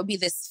then there would be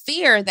this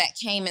fear that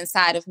came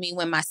inside of me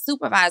when my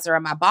supervisor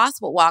or my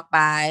boss would walk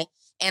by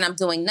and I'm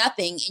doing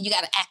nothing and you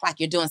got to act like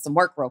you're doing some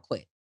work real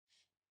quick.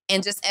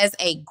 And just as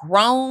a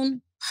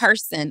grown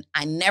person,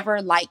 I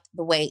never liked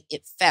the way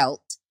it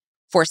felt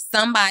for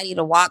somebody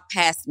to walk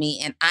past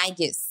me and I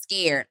get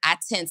scared. I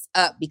tense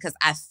up because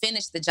I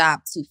finished the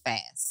job too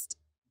fast.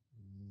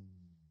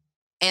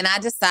 And I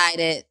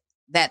decided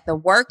that the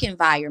work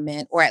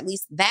environment, or at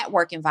least that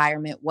work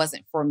environment,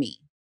 wasn't for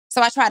me.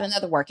 So I tried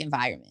another work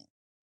environment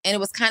and it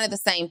was kind of the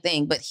same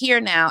thing. But here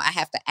now I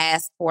have to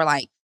ask for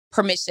like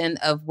permission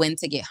of when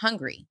to get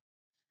hungry.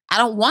 I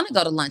don't want to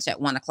go to lunch at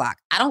 1:00.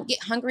 I don't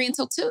get hungry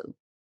until 2.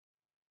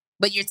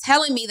 But you're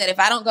telling me that if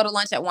I don't go to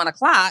lunch at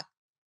 1:00,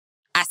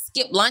 I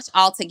skip lunch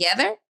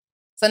altogether.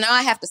 So now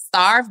I have to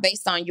starve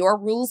based on your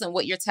rules and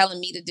what you're telling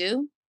me to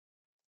do.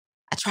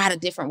 I tried a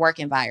different work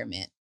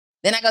environment.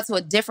 Then I go to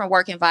a different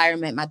work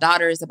environment. My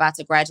daughter is about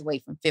to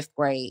graduate from 5th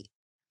grade.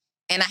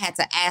 And I had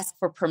to ask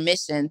for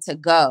permission to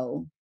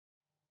go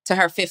to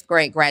her 5th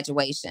grade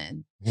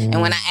graduation.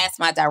 And when I asked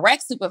my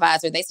direct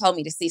supervisor, they told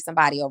me to see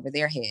somebody over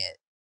their head.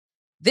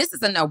 This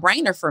is a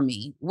no-brainer for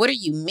me. What do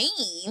you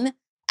mean?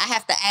 I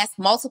have to ask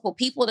multiple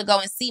people to go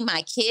and see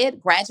my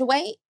kid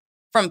graduate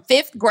from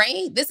 5th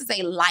grade? This is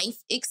a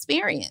life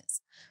experience.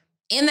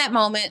 In that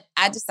moment,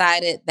 I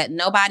decided that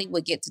nobody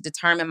would get to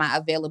determine my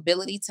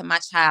availability to my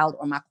child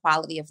or my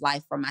quality of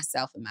life for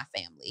myself and my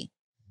family.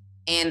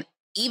 And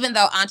even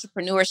though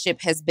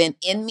entrepreneurship has been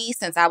in me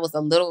since I was a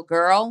little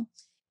girl,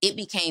 it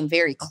became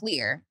very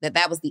clear that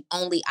that was the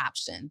only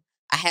option.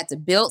 I had to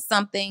build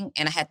something,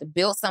 and I had to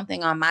build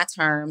something on my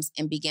terms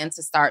and begin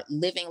to start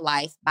living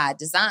life by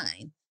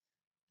design.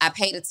 I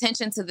paid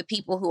attention to the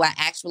people who I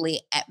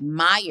actually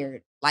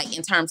admired, like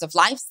in terms of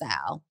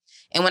lifestyle.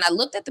 And when I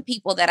looked at the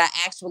people that I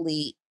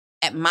actually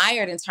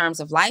admired in terms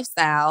of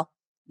lifestyle,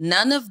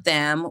 none of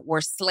them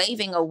were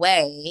slaving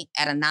away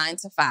at a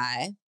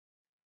 9-to-5,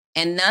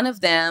 and none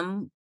of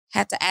them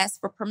had to ask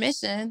for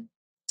permission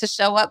to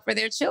show up for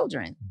their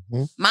children.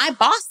 Mm-hmm. My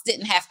boss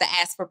didn't have to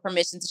ask for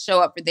permission to show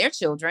up for their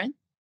children,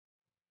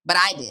 but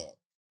I did.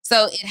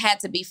 So it had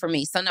to be for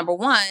me. So number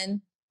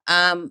one,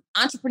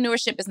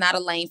 entrepreneurship is not a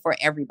lane for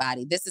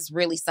everybody. This is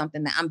really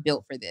something that I'm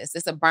built for this.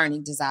 It's a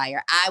burning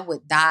desire. I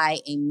would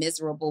die a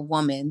miserable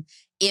woman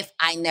if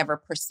I never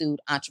pursued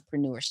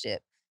entrepreneurship.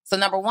 So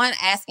number one,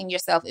 asking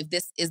yourself, if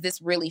this is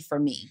this really for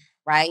me,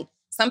 right?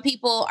 Some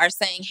people are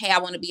saying, hey, I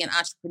want to be an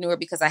entrepreneur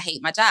because I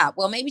hate my job.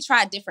 Well, maybe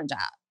try a different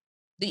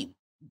job.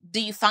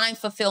 Do you find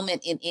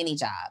fulfillment in any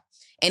job?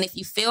 And if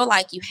you feel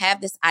like you have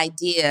this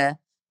idea,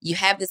 you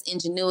have this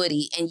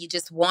ingenuity, and you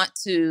just want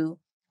to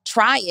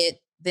try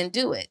it, then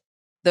do it.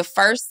 The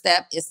first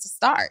step is to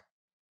start.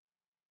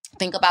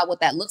 Think about what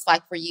that looks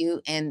like for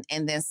you and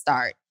then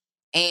start.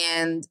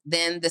 And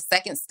then the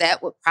second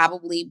step would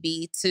probably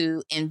be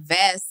to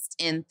invest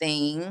in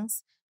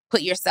things,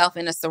 put yourself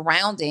in a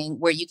surrounding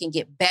where you can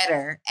get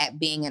better at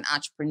being an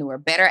entrepreneur,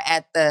 better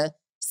at the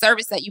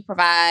service that you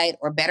provide,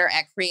 or better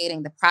at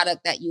creating the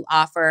product that you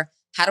offer.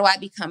 How do I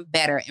become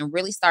better? And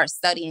really start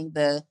studying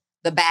the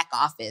back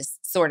office,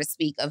 so to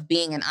speak, of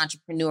being an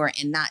entrepreneur,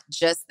 and not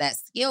just that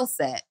skill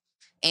set,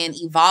 and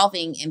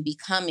evolving and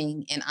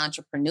becoming an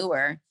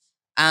entrepreneur.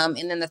 And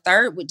then the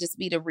third would just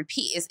be to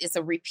repeat. It's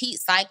a repeat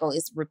cycle.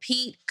 It's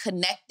repeat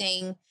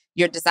connecting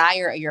your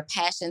desire or your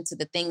passion to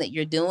the thing that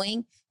you're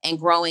doing, and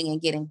growing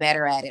and getting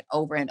better at it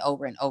over and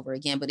over and over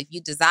again. But if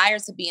you desire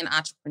to be an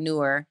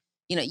entrepreneur,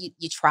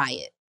 you try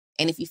it.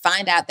 And if you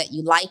find out that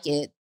you like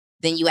it,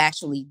 then you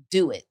actually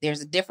do it.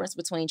 There's a difference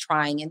between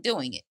trying and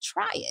doing it.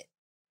 Try it.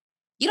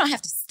 You don't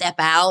have to step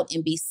out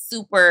and be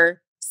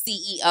super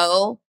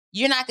CEO.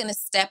 You're not going to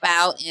step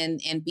out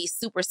and be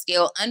super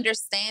skilled,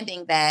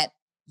 understanding that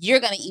you're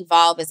going to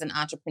evolve as an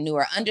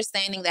entrepreneur,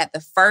 understanding that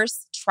the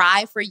first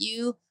try for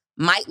you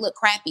might look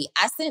crappy.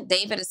 I sent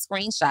David a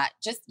screenshot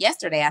just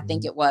yesterday, I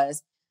think it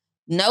was,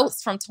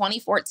 notes from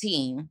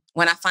 2014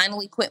 when I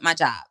finally quit my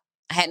job.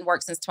 I hadn't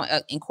worked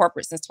in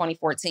corporate since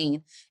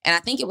 2014. And I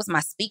think it was my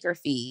speaker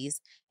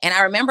fees. And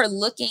I remember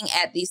looking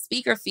at these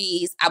speaker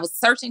fees. I was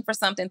searching for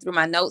something through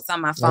my notes on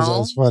my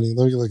phone. That's funny.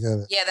 Let me look at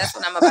it. Yeah, that's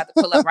what I'm about to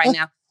pull up right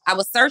now. I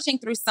was searching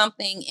through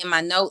something in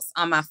my notes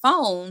on my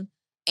phone,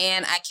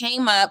 and I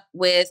came up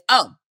with,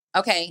 I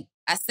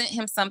sent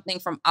him something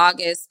from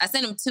August. I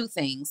sent him two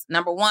things.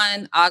 Number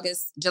one,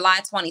 July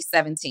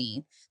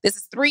 2017. This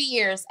is 3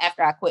 years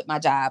after I quit my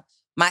job.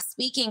 My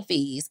speaking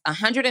fees,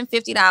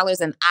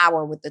 $150 an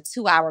hour with the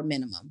 2-hour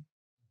minimum.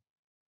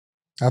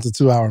 Not the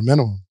 2-hour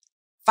minimum.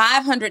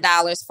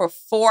 $500 for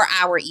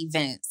 4-hour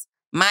events.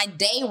 My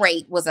day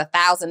rate was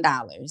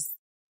 $1,000.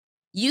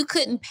 You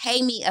couldn't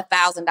pay me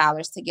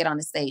 $1,000 to get on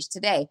the stage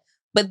today.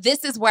 But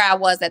this is where I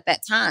was at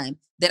that time.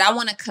 Did I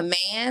want to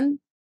command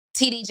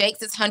TD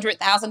Jakes'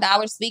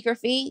 $100,000 speaker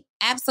fee?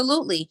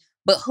 Absolutely.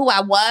 But who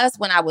I was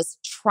when I was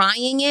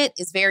trying it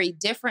is very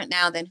different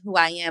now than who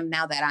I am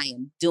now that I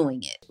am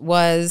doing it.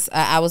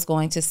 I was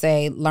going to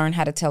say, learn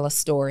how to tell a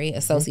story,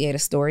 associate a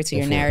story to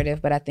your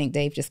narrative, but I think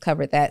Dave just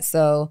covered that.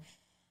 So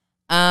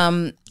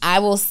I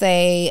will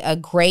say a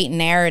great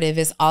narrative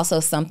is also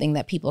something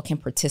that people can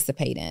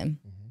participate in.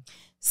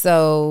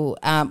 So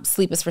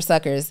Sleep is for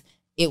Suckers,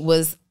 it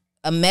was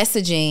a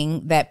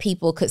messaging that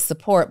people could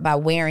support by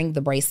wearing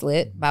the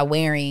bracelet, by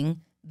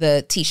wearing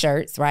the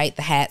T-shirts, right?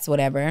 The hats,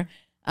 whatever.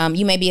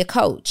 You may be a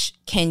coach.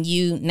 Can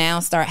you now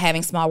start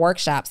having small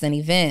workshops and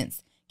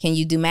events? Can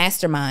you do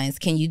masterminds?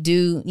 Can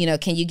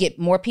you get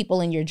more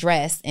people in your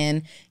dress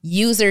and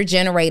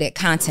user-generated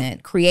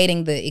content,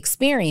 creating the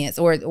experience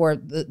or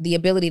the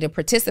ability to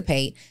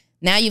participate?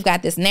 Now you've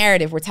got this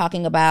narrative. We're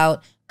talking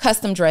about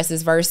custom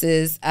dresses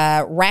versus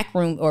rack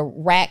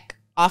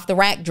off the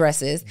rack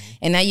dresses.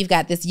 And now you've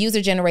got this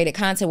user-generated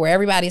content where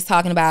everybody's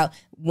talking about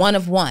one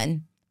of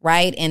one,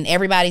 right? And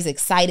everybody's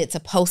excited to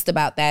post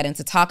about that and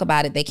to talk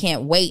about it. They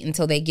can't wait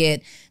until they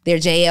get their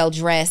JL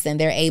dress and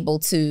they're able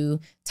to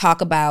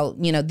talk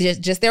about,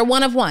 they're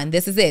one of one.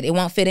 This is it. It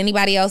won't fit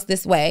anybody else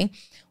this way.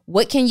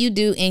 What can you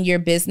do in your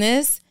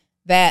business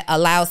that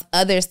allows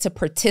others to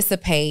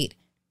participate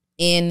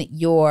in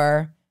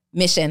your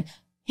mission?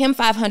 Him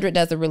 500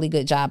 does a really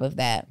good job of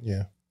that.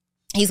 Yeah.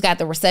 He's got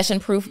the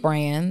recession-proof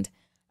brand.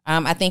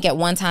 I think at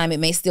one time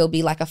it may still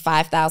be like a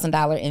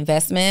 $5,000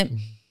 investment.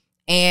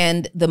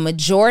 And the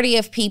majority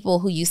of people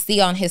who you see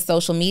on his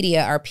social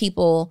media are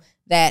people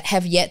that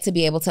have yet to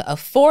be able to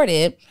afford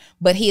it,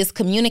 but he is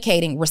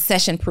communicating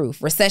recession-proof.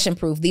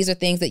 These are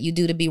things that you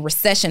do to be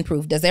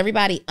recession-proof. Does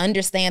everybody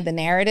understand the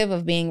narrative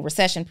of being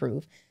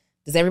recession-proof?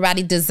 Does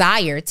everybody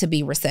desire to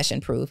be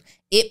recession proof?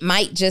 It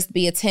might just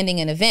be attending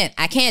an event.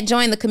 I can't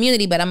join the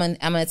community, but I'm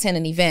gonna attend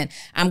an event.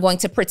 I'm going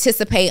to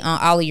participate on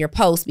all of your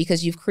posts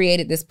because you've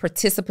created this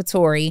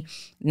participatory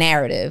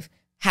narrative.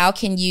 How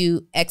can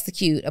you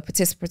execute a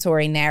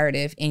participatory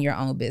narrative in your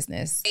own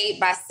business? Paid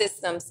by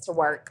systems to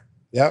work.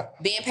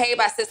 Yep. Being paid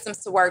by systems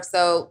to work.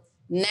 So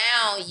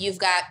now you've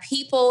got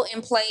people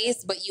in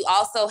place, but you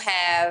also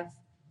have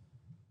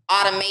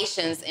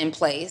automations in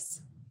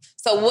place.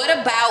 So what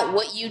about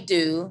what you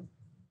do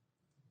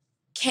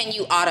can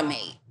you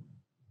automate,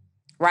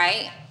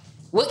 right?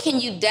 What can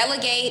you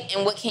delegate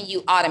and what can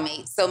you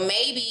automate? So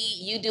maybe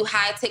you do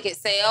high ticket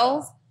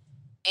sales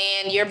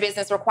and your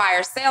business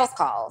requires sales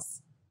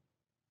calls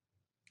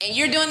and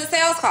you're doing the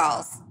sales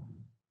calls.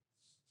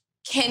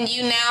 Can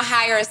you now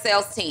hire a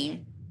sales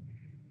team?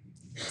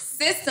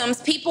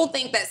 Systems, people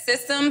think that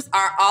systems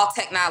are all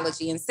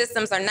technology, and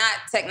systems are not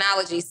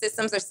technology.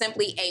 Systems are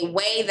simply a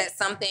way that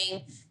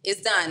something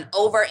is done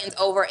over and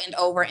over and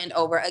over and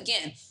over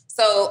again.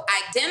 So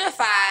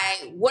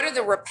identify what are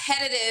the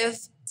repetitive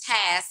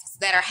tasks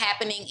that are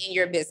happening in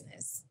your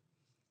business.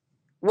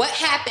 What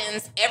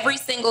happens every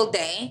single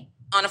day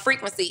on a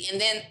frequency? And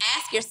then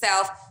ask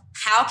yourself,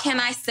 how can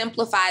I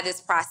simplify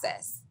this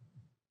process?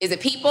 Is it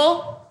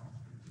people?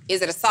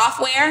 Is it a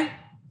software?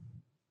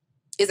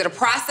 Is it a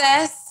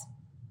process?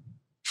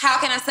 How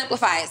can I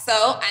simplify it? So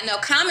I know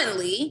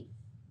commonly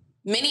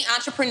many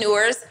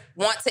entrepreneurs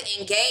want to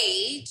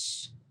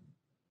engage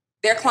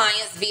their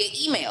clients via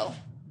email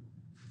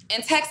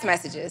and text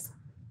messages.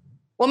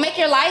 Well, make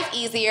your life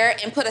easier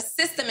and put a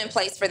system in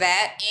place for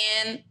that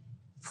and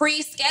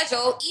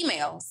pre-schedule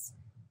emails.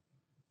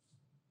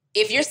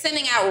 If you're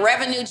sending out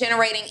revenue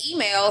generating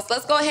emails,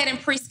 let's go ahead and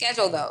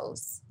pre-schedule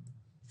those.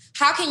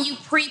 How can you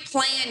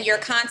pre-plan your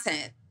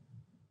content?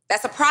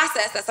 That's a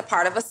process, that's a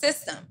part of a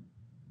system,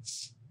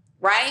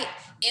 right?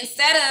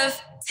 Instead of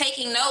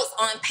taking notes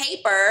on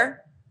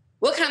paper,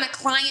 what kind of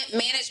client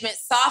management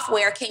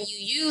software can you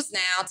use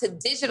now to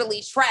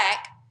digitally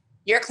track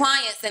your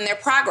clients and their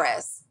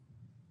progress?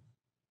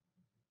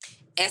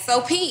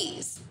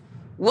 SOPs.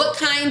 What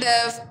kind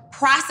of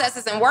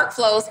processes and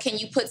workflows can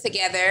you put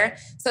together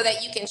so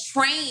that you can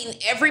train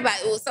everybody?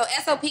 So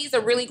SOPs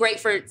are really great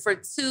for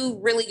two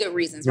really good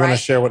reasons, right? You want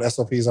to share what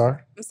SOPs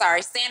are? I'm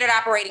sorry, standard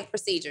operating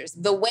procedures,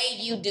 the way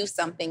you do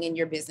something in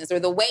your business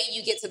or the way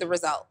you get to the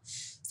result.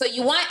 So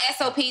you want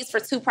SOPs for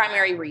two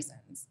primary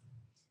reasons.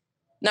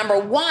 Number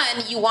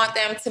one, you want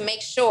them to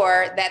make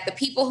sure that the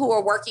people who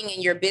are working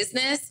in your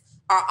business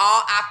are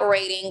all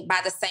operating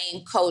by the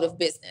same code of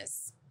business.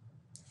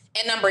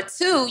 And number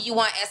two, you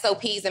want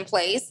SOPs in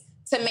place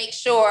to make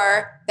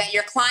sure that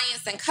your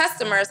clients and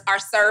customers are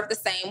served the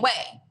same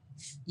way.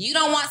 You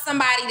don't want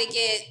somebody to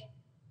get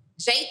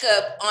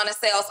Jacob on a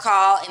sales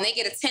call and they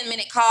get a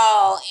 10-minute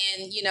call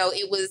and,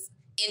 it was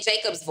in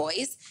Jacob's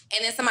voice.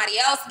 And then somebody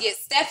else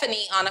gets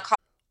Stephanie on a call.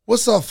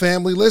 What's up,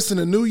 family? Listen,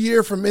 a new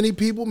year for many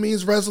people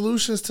means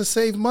resolutions to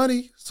save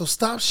money. So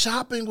stop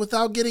shopping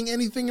without getting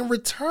anything in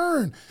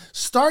return.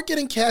 Start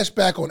getting cash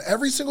back on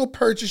every single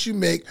purchase you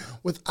make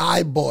with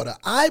iBoughta.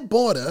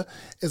 iBoughta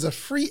is a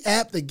free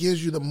app that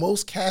gives you the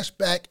most cash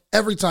back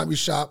every time you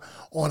shop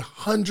on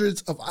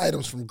hundreds of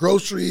items, from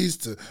groceries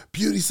to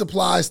beauty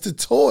supplies to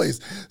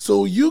toys.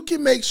 So you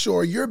can make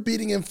sure you're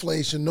beating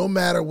inflation no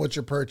matter what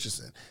you're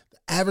purchasing. The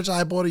average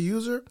iBoughta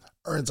user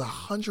earns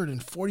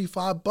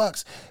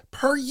 $145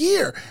 per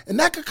year. And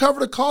that could cover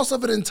the cost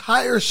of an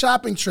entire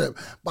shopping trip.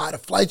 Buy the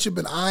flight you've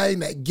been eyeing,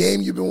 that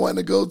game you've been wanting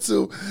to go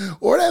to,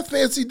 or that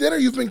fancy dinner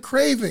you've been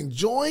craving.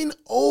 Join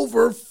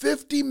over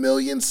 50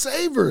 million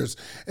savers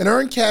and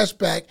earn cash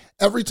back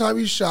every time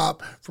you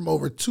shop from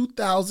over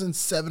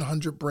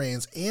 2,700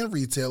 brands and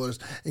retailers,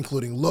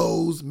 including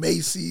Lowe's,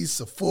 Macy's,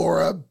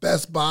 Sephora,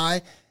 Best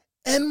Buy,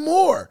 and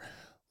more.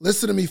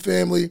 Listen to me,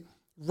 family.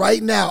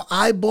 Right now,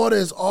 iBoughta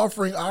is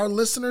offering our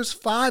listeners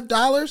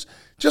 $5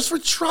 just for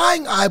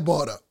trying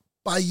iBoughta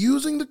by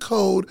using the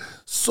code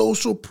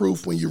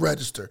SOCIALPROOF when you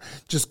register.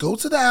 Just go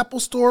to the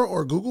Apple Store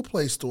or Google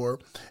Play Store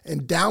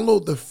and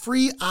download the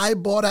free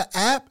iBoughta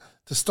app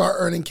to start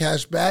earning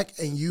cash back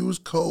and use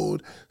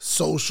code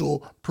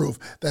SOCIALPROOF.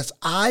 That's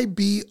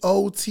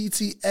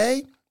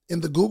IBOTTA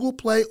in the Google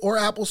Play or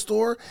Apple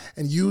Store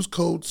and use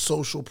code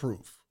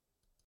SOCIALPROOF.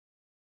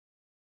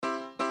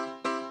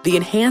 The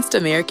Enhanced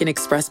American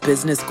Express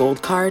Business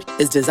Gold Card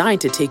is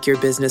designed to take your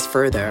business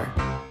further.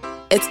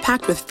 It's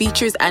packed with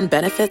features and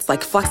benefits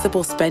like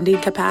flexible spending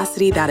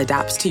capacity that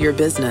adapts to your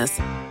business,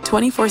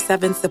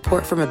 24/7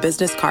 support from a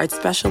business card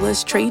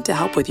specialist trained to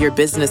help with your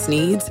business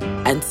needs,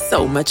 and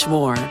so much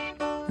more.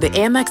 The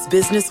Amex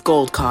Business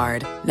Gold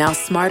Card, now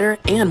smarter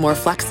and more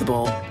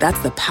flexible. That's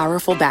the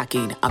powerful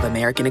backing of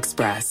American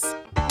Express.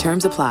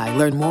 Terms apply.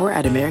 Learn more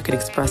at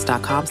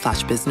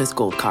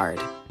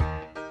americanexpress.com/businessgoldcard.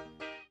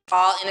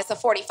 And it's a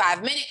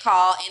 45-minute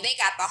call, and they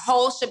got the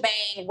whole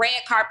shebang,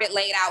 red carpet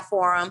laid out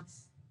for them.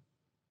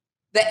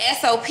 The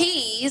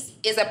SOPs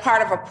is a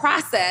part of a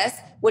process,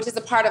 which is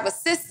a part of a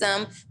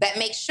system that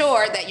makes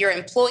sure that your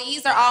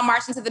employees are all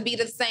marching to the beat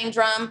of the same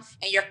drum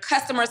and your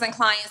customers and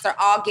clients are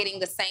all getting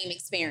the same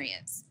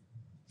experience.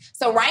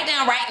 So right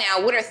now,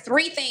 what are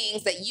 3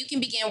 things that you can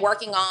begin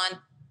working on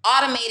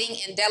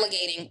automating and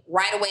delegating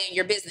right away in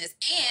your business?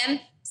 And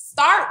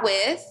start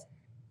with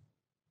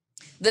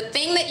the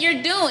thing that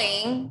you're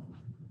doing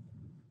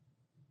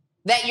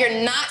that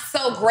you're not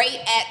so great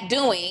at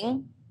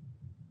doing,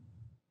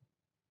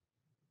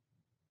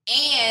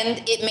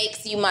 and it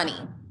makes you money.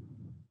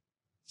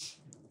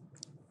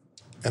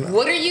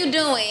 What are you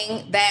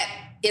doing that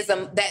is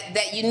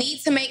that you need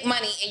to make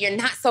money and you're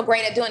not so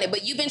great at doing it,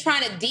 but you've been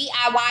trying to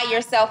DIY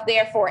yourself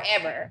there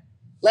forever?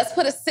 Let's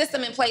put a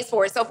system in place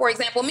for it. So for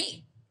example,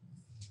 me,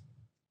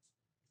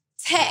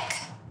 tech.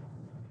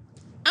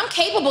 I'm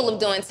capable of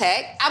doing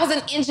tech. I was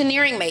an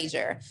engineering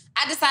major.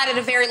 I decided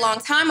a very long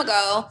time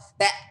ago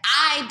that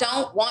I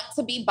don't want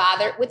to be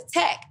bothered with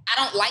tech.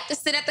 I don't like to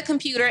sit at the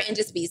computer and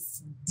just be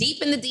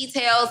deep in the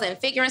details and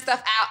figuring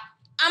stuff out.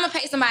 I'm gonna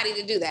pay somebody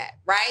to do that,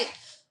 right?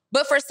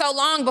 But for so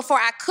long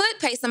before I could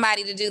pay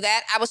somebody to do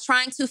that, I was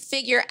trying to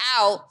figure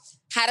out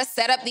how to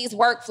set up these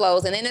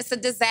workflows. And then it's a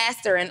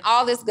disaster and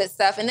all this good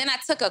stuff. And then I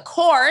took a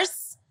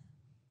course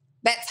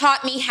that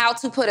taught me how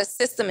to put a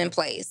system in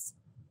place.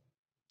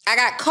 I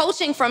got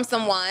coaching from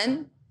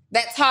someone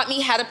that taught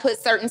me how to put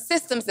certain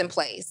systems in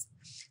place.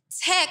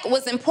 Tech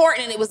was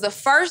important, and it was the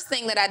first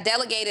thing that I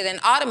delegated and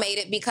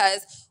automated,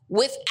 because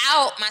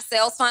without my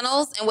sales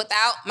funnels and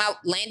without my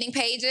landing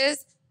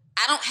pages,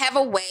 I don't have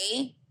a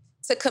way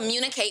to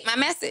communicate my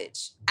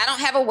message. I don't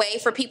have a way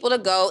for people to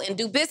go and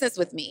do business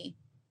with me,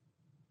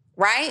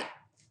 right?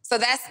 So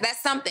that's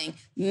something.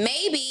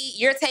 Maybe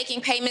you're taking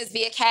payments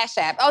via Cash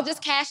App. Oh,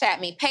 just Cash App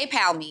me,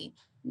 PayPal me.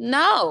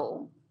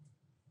 No.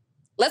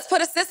 Let's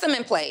put a system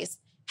in place.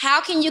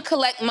 How can you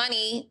collect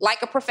money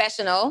like a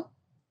professional?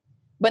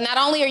 But not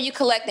only are you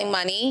collecting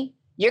money,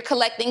 you're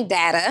collecting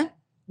data,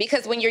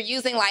 because when you're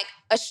using like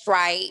a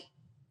Stripe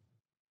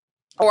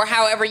or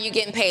however you're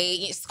getting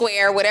paid,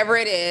 Square, whatever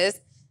it is,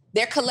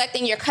 they're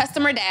collecting your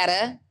customer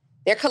data.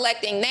 They're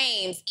collecting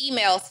names,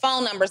 emails,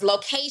 phone numbers,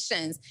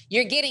 locations.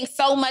 You're getting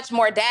so much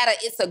more data.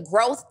 It's a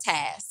growth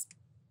task.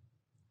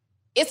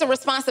 It's a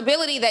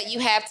responsibility that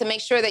you have to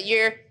make sure that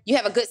you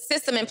have a good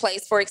system in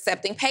place for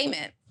accepting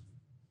payment.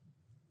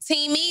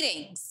 Team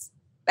meetings,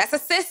 that's a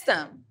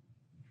system.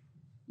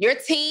 Your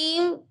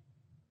team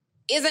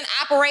isn't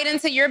operating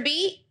to your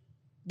beat.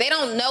 They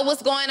don't know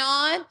what's going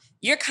on.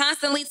 You're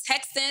constantly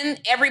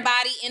texting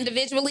everybody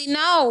individually.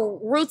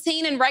 No,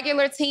 routine and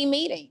regular team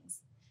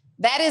meetings.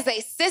 That is a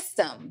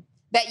system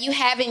that you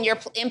have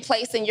in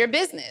place in your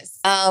business.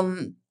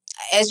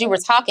 As you were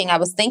talking, I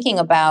was thinking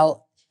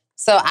about,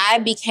 so I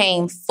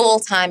became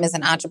full-time as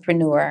an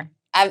entrepreneur.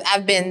 I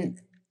have been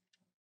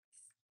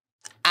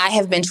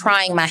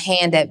trying my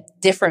hand at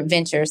different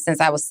ventures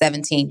since I was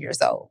 17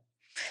 years old.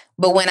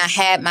 But when I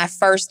had my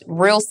first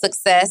real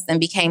success and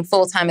became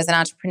full-time as an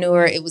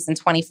entrepreneur, it was in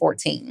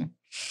 2014.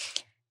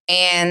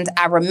 And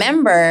I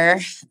remember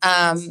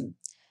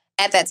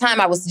at that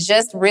time, I was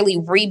just really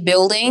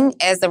rebuilding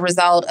as a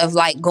result of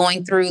like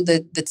going through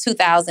the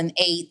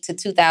 2008 to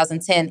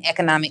 2010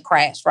 economic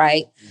crash,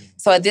 right?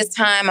 So at this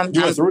time,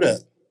 You went through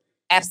that?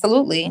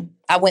 Absolutely.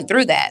 I went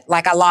through that.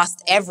 Like I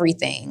lost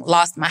everything.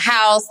 Lost my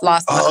house,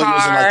 lost my car. Oh, you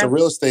was in like the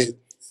real estate.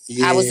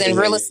 Yeah, I was in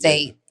real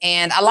estate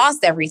and I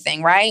lost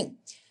everything, right?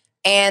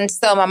 And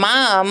so my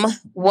mom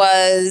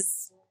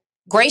was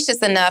gracious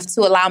enough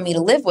to allow me to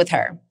live with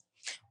her.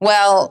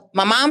 Well,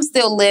 my mom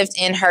still lived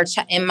in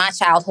my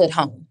childhood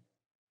home.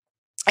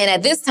 And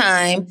at this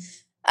time,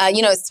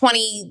 it's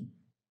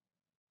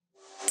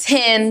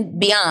 2010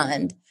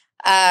 beyond.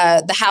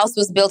 The house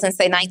was built in,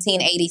 say,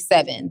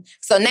 1987.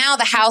 So now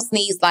the house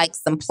needs like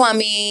some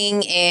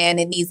plumbing and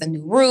it needs a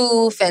new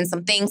roof and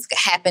some things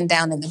happen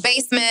down in the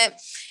basement.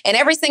 And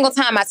every single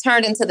time I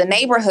turned into the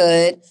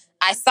neighborhood,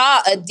 I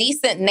saw a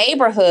decent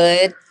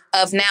neighborhood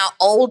of now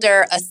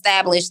older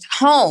established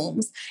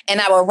homes.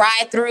 And I would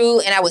ride through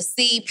and I would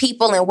see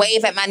people and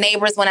wave at my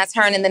neighbors when I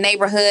turn in the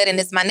neighborhood. And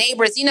it's my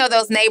neighbors,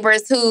 those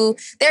neighbors who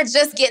they're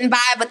just getting by,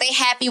 but they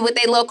happy with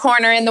their little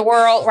corner in the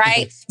world,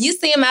 right? You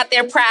see them out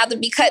there proud to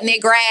be cutting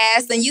their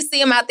grass, and you see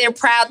them out there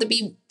proud to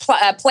be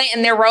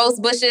planting their rose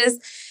bushes.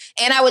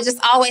 And I would just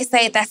always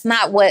say, that's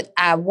not what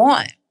I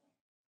want.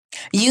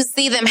 You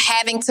see them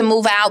having to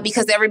move out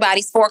because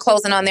everybody's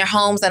foreclosing on their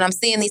homes. And I'm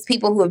seeing these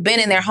people who have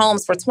been in their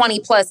homes for 20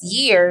 plus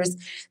years.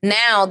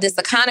 Now this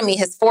economy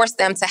has forced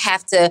them to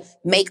have to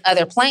make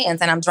other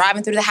plans. And I'm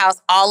driving through the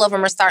house. All of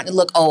them are starting to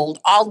look old.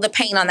 All the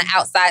paint on the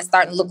outside is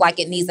starting to look like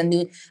it needs a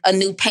new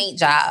paint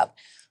job.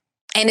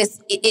 And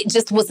it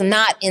just was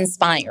not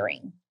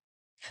inspiring.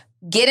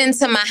 Get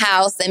into my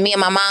house and me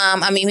and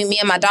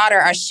my daughter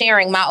are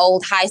sharing my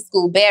old high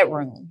school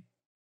bedroom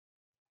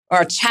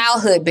or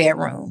childhood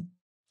bedroom.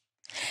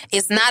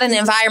 It's not an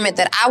environment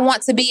that I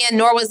want to be in,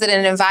 nor was it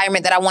an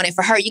environment that I wanted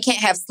for her. You can't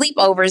have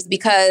sleepovers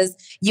because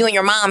you and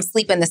your mom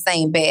sleep in the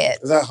same bed.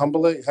 Is that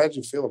humbling? How did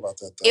you feel about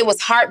that, though? It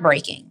was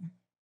heartbreaking.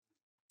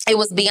 It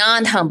was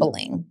beyond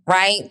humbling,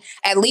 right?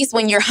 At least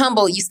when you're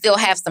humble, you still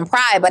have some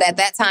pride. But at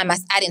that time, I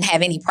didn't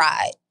have any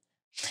pride.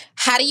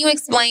 How do you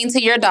explain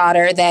to your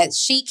daughter that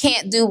she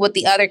can't do what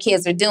the other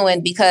kids are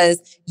doing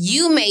because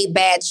you made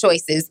bad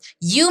choices?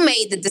 You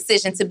made the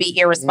decision to be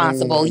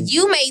irresponsible.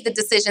 You made the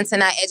decision to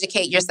not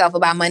educate yourself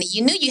about money.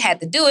 You knew you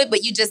had to do it,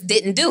 but you just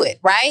didn't do it,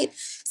 right?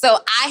 So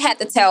I had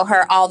to tell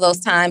her all those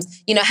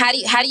times, you know, how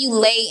do you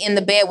lay in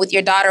the bed with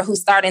your daughter who's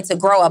starting to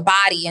grow a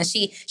body and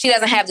she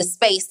doesn't have the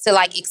space to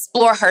like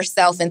explore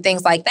herself and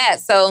things like that.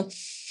 So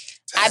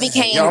I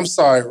became... I'm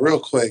sorry, real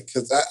quick,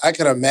 because I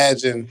can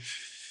imagine...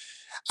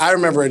 I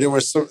remember there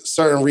were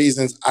certain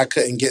reasons I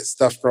couldn't get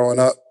stuff growing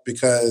up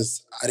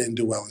because I didn't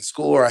do well in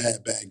school or I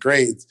had bad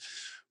grades.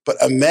 But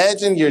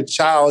imagine your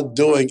child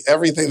doing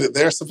everything that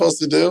they're supposed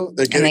to do.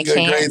 They're getting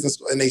good grades in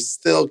school, and they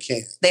still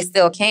can't. They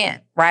still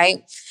can't,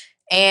 right?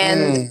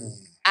 And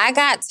I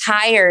got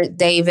tired,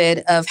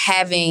 David, of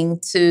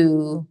having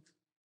to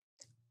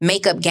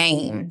make up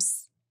games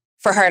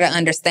for her to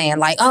understand,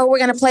 like, oh, we're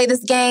going to play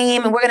this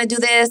game and we're going to do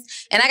this.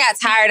 And I got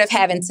tired of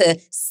having to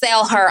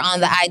sell her on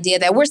the idea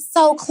that we're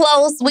so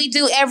close. We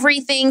do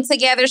everything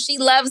together. She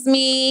loves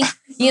me.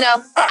 You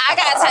know, I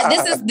got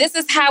tired. This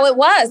is how it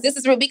was. This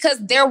is because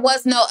there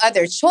was no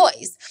other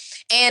choice.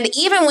 And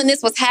even when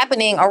this was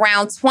happening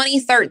around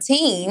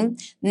 2013,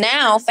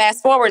 now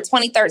fast forward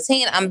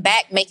 2013, I'm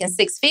back making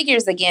six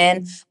figures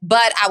again,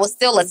 but I was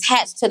still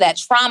attached to that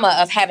trauma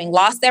of having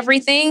lost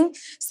everything.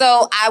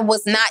 So I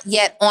was not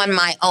yet on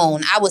my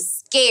own. I was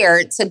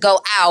scared to go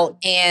out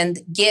and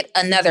get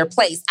another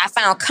place. I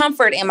found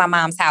comfort in my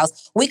mom's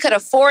house. We could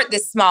afford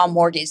this small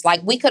mortgage.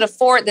 Like we could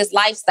afford this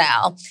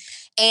lifestyle.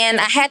 And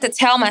I had to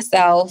tell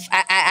myself,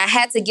 I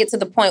had to get to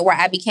the point where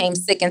I became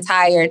sick and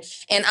tired.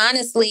 And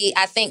honestly,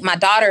 I think my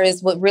daughter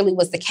is what really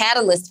was the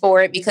catalyst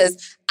for it,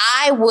 because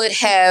I would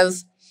have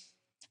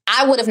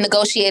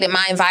negotiated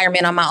my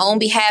environment on my own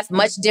behalf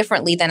much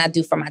differently than I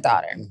do for my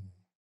daughter.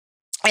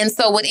 And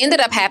so what ended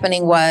up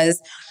happening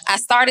was I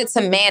started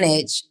to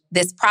manage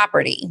this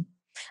property.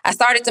 I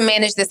started to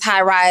manage this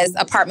high-rise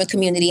apartment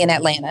community in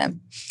Atlanta.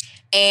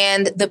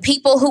 And the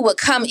people who would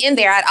come in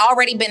there, I'd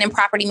already been in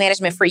property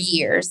management for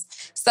years.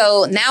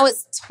 So now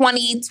it's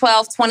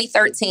 2012,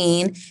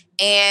 2013.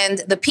 And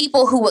the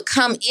people who would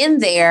come in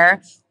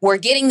there were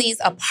getting these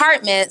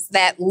apartments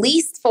that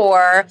leased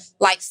for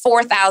like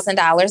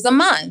 $4,000 a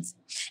month.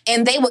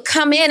 And they would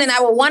come in and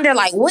I would wonder,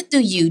 like, what do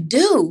you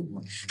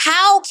do?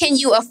 How can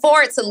you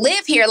afford to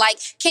live here? Like,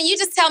 can you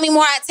just tell me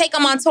more? I'd take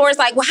them on tours.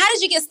 Like, well, how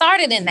did you get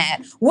started in that?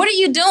 What are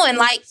you doing?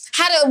 Like,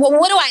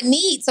 what do I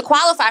need to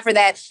qualify for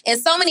that? And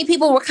so many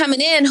people were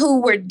coming in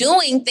who were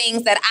doing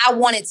things that I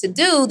wanted to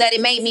do that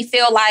it made me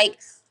feel like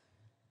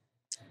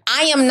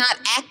I am not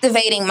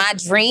activating my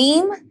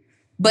dream.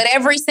 But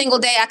every single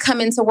day I come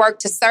into work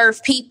to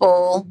serve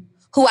people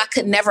who I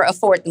could never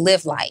afford to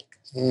live like.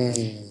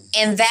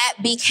 And that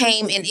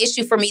became an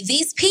issue for me.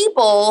 These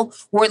people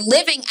were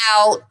living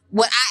out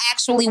what I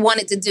actually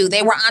wanted to do.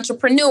 They were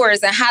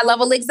entrepreneurs and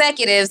high-level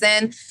executives.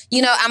 And,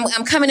 you know,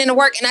 I'm coming into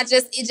work and I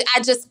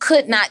just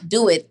could not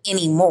do it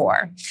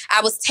anymore.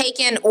 I was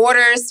taking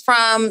orders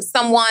from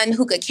someone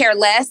who could care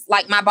less,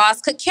 like my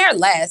boss could care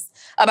less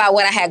about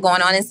what I had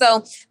going on. And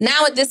so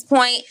now at this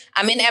point,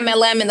 I'm in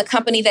MLM in the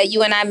company that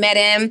you and I met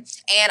in,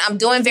 and I'm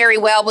doing very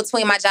well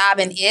between my job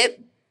and it.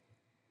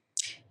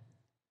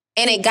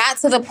 And it got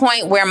to the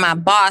point where my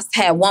boss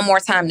had one more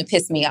time to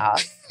piss me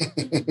off.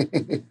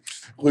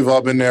 We've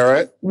all been there,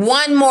 right?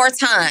 One more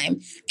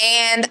time.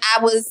 And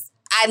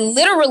I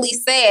literally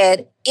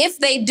said, if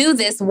they do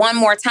this one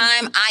more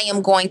time, I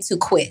am going to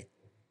quit.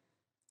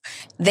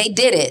 They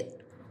did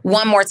it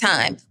one more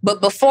time.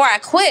 But before I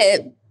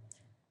quit,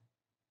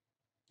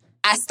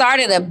 I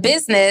started a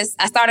business.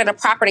 I started a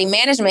property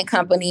management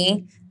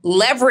company,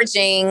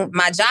 leveraging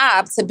my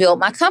job to build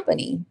my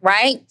company,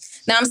 right?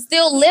 Now, I'm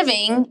still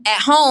living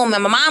at home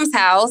in my mom's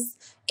house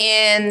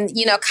in,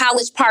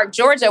 College Park,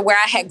 Georgia, where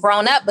I had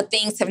grown up, but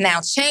things have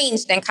now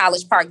changed in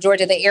College Park,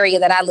 Georgia, the area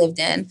that I lived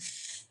in.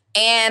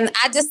 And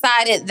I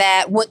decided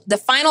that what the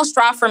final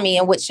straw for me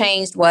and what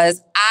changed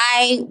was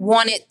I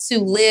wanted to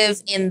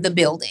live in the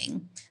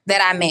building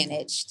that I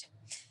managed.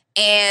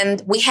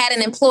 And we had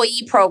an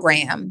employee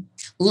program.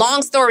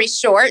 Long story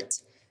short,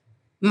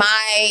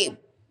 my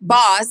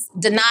boss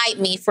denied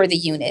me for the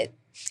unit.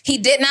 He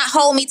did not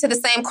hold me to the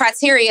same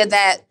criteria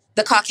that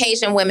the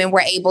Caucasian women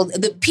were able,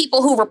 the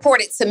people who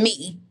reported to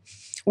me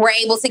were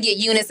able to get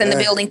units in the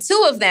building,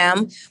 2 of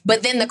them.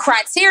 But then the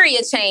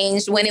criteria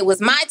changed when it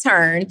was my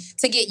turn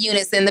to get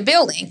units in the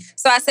building.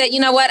 So I said, you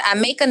know what? I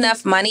make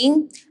enough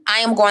money. I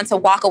am going to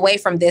walk away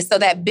from this. So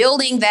that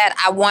building that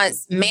I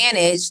once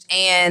managed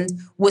and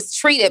was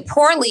treated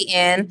poorly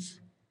in,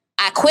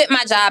 I quit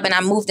my job and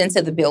I moved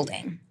into the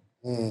building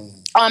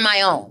on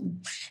my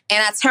own.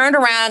 And I turned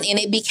around and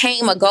it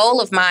became a goal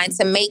of mine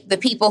to make the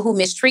people who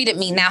mistreated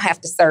me now have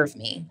to serve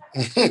me.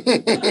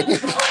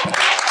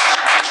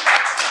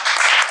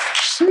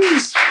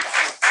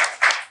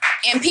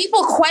 And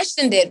people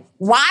questioned it.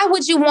 Why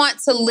would you want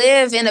to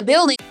live in a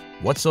building?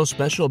 What's so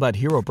special about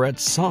Hero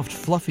Bread's soft,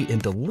 fluffy,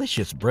 and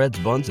delicious breads,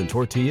 buns, and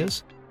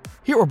tortillas?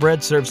 Hero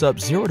Bread serves up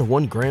 0 to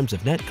 1 grams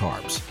of net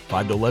carbs,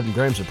 5 to 11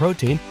 grams of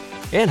protein,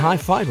 and high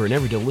fiber in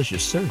every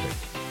delicious serving.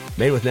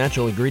 Made with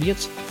natural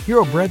ingredients,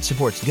 Hero Bread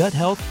supports gut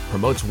health,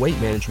 promotes weight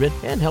management,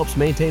 and helps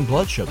maintain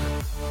blood sugar.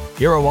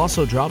 Hero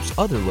also drops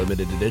other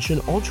limited edition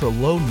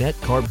ultra-low net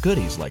carb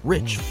goodies like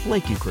rich,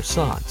 flaky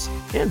croissants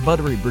and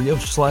buttery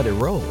brioche slider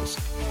rolls.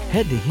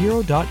 Head to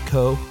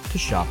hero.co to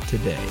shop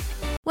today.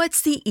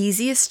 What's the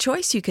easiest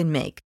choice you can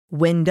make?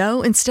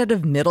 Window instead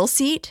of middle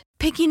seat?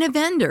 Picking a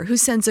vendor who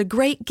sends a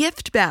great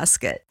gift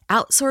basket?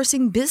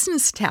 Outsourcing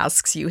business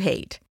tasks you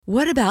hate?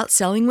 What about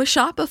selling with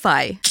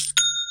Shopify?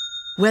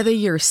 Whether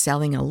you're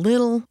selling a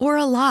little or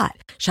a lot,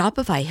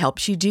 Shopify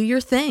helps you do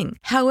your thing,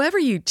 however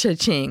you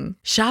cha-ching.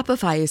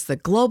 Shopify is the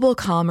global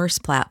commerce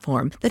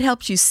platform that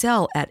helps you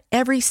sell at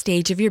every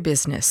stage of your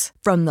business.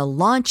 From the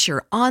launch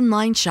your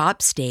online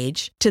shop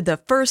stage to the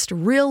first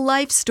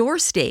real-life store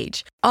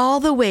stage, all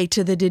the way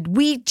to the did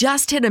we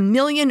just hit 1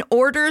 million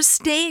orders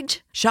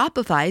stage.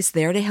 Shopify's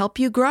there to help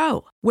you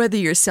grow. Whether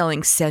you're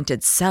selling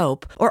scented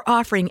soap or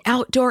offering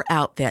outdoor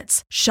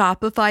outfits,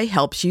 Shopify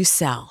helps you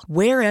sell.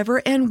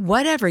 Wherever and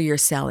whatever you're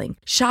selling,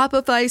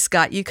 Shopify's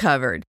got you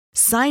covered.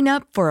 Sign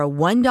up for a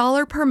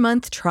 $1 per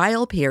month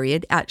trial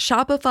period at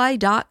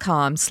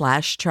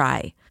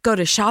shopify.com/try. Go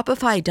to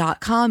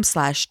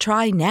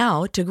shopify.com/try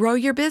now to grow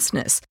your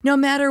business, no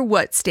matter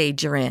what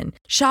stage you're in.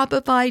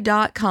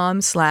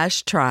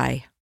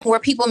 Shopify.com/try. Where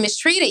people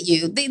mistreated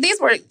you,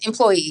 these were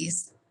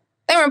employees.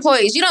 They were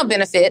employees. You don't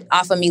benefit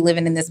off of me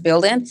living in this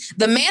building.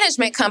 The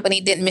management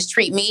company didn't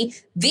mistreat me.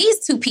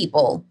 These two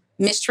people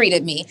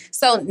mistreated me.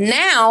 So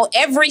now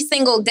every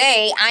single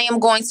day, I am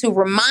going to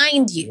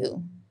remind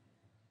you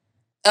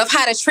of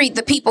how to treat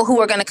the people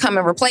who are going to come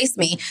and replace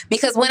me.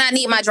 Because when I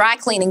need my dry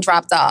cleaning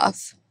dropped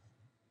off,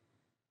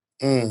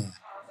 when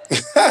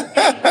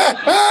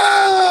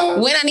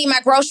I need my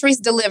groceries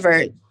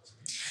delivered,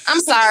 I'm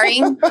sorry.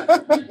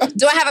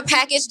 Do I have a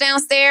package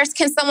downstairs?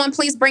 Can someone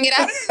please bring it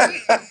up?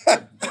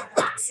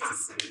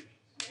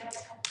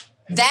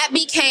 That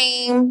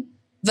became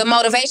the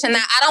motivation. Now,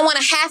 I don't want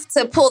to have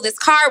to pull this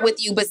card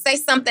with you, but say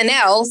something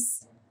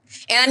else.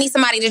 And I need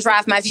somebody to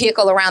drive my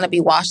vehicle around and be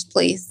washed,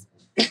 please.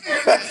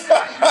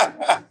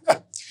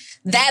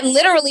 That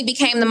literally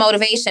became the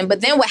motivation.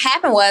 But then what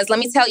happened was, let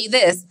me tell you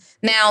this.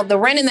 Now, the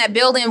rent in that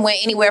building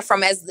went anywhere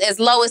from as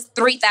low as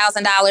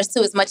 $3,000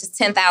 to as much as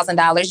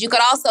 $10,000. You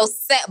could also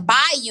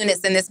buy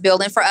units in this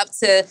building for up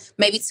to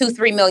maybe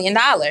 $2-3 million.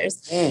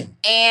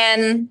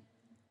 And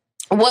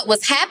what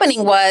was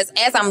happening was,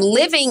 as I'm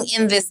living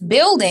in this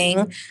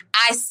building,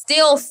 I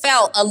still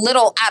felt a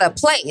little out of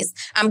place.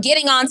 I'm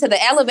getting onto the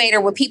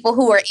elevator with people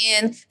who are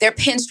in their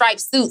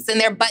pinstripe suits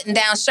and their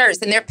button-down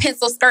shirts and their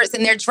pencil skirts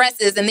and their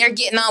dresses, and they're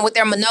getting on with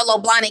their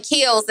Manolo Blahnik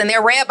heels and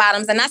their red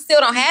bottoms, and I still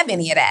don't have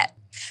any of that.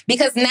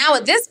 Because now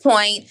at this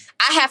point,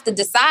 I have to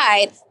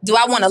decide, do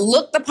I want to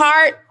look the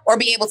part or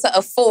be able to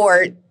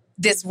afford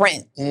this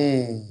rent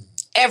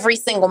every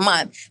single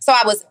month? So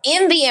I was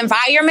in the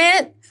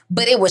environment,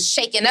 but it was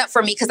shaken up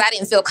for me because I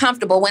didn't feel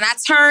comfortable. When I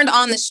turned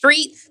on the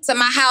street to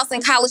my house in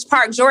College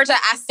Park, Georgia,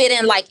 I fit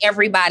in like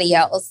everybody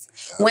else.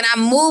 When I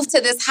moved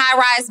to this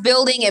high-rise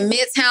building in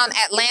Midtown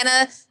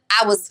Atlanta,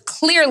 I was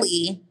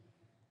clearly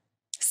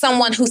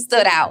someone who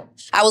stood out.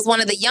 I was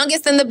one of the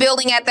youngest in the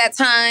building at that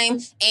time.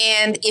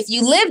 And if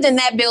you lived in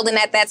that building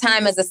at that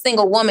time as a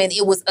single woman,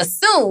 it was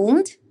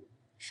assumed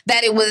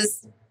that it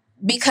was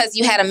because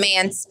you had a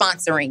man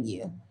sponsoring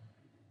you.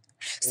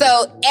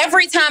 So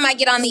every time I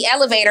get on the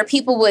elevator,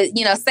 people would,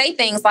 say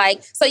things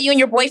like, so you and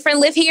your boyfriend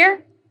live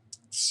here?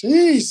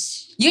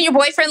 Jeez. You and your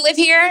boyfriend live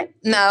here?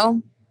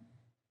 No.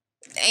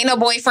 Ain't no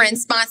boyfriend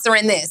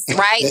sponsoring this,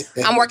 right?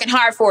 I'm working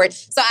hard for it.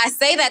 So I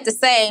say that to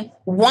say,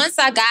 once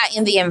I got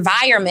in the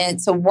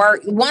environment to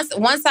work,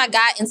 once I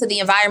got into the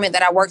environment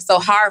that I worked so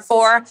hard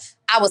for,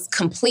 I was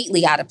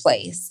completely out of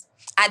place.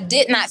 I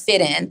did not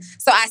fit in.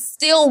 So I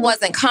still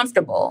wasn't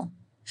comfortable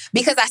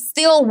because I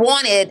still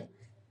wanted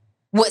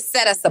what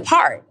set us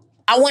apart.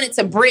 I wanted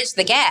to bridge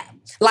the gap.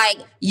 Like,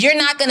 you're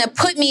not going to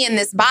put me in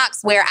this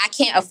box where I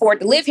can't afford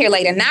to live here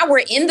later. Now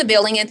we're in the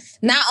building. And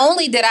not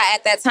only did I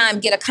at that time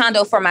get a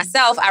condo for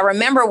myself, I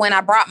remember when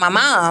I brought my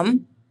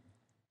mom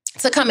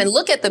to come and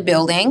look at the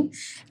building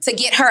to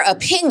get her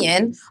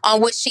opinion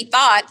on what she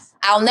thought.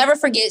 I'll never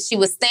forget, she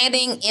was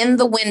standing in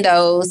the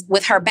windows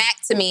with her back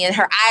to me and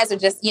her eyes are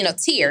just,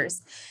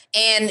 tears.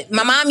 And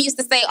my mom used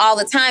to say all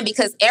the time,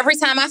 because every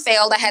time I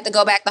failed, I had to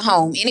go back to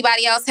home.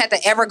 Anybody else had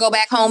to ever go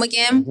back home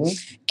again?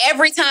 Mm-hmm.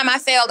 Every time I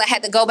failed, I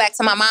had to go back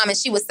to my mom. And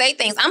she would say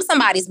things. I'm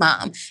somebody's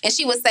mom. And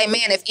she would say,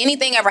 man, if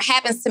anything ever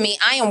happens to me,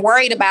 I am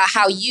worried about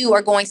how you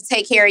are going to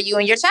take care of you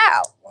and your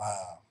child.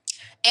 Wow.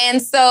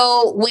 And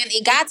so when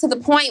it got to the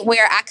point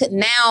where I could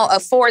now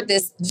afford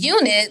this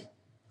unit,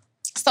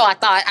 so I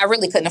thought I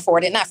really couldn't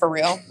afford it. Not for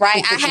real,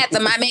 right?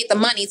 I made the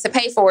money to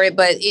pay for it,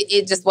 but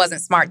it just wasn't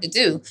smart to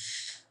do.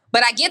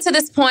 But I get to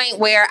this point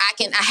where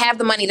I have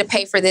the money to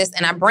pay for this,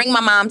 and I bring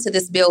my mom to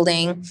this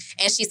building,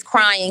 and she's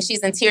crying. She's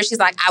in tears. She's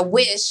like, I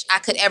wish I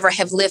could ever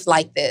have lived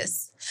like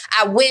this.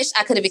 I wish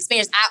I could have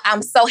experienced.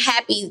 I'm so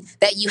happy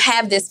that you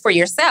have this for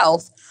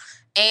yourself.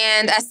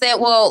 And I said,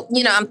 well,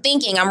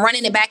 I'm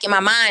running it back in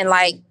my mind.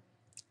 Like,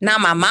 now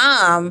my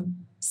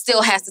mom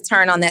still has to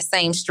turn on that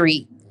same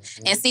street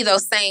and see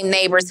those same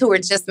neighbors who are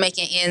just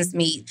making ends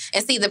meet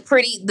and see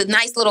the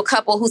nice little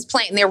couple who's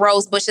planting their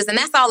rose bushes. And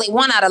that's all they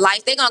want out of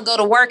life. They're going to go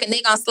to work and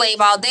they're going to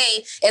slave all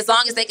day as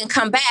long as they can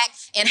come back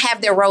and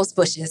have their rose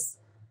bushes.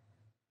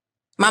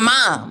 My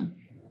mom,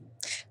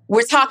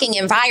 we're talking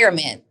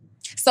environment.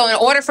 So in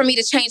order for me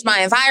to change my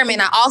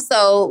environment, I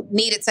also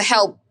needed to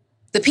help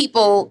the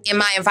people in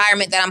my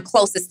environment that I'm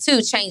closest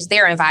to change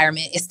their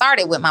environment. It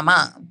started with my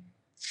mom.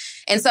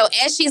 And so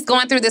as she's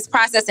going through this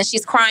process and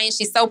she's crying,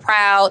 she's so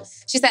proud.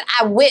 She said,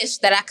 I wish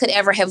that I could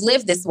ever have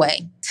lived this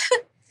way.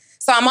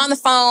 So I'm on the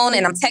phone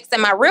and I'm texting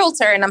my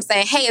realtor and I'm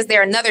saying, hey, is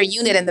there another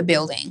unit in the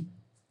building?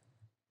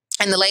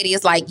 And the lady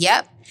is like,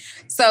 yep.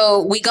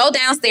 So we go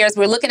downstairs.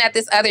 We're looking at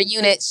this other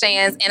unit,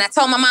 Shan's. And I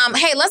told my mom,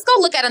 hey, let's go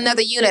look at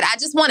another unit. I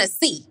just want to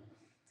see.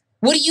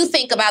 What do you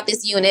think about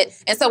this unit?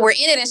 And so we're in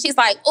it and she's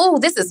like, oh,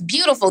 this is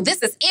beautiful.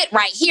 This is it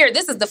right here.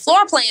 This is the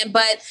floor plan,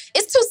 but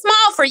it's too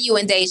small for you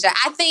and Deja.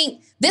 I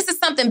think this is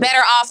something better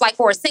off like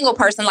for a single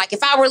person. Like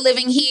if I were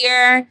living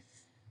here.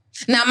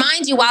 Now,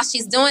 mind you, while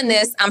she's doing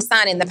this, I'm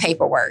signing the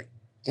paperwork.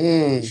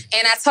 And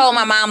I told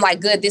my mom, like,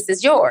 good, this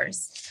is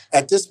yours.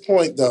 At this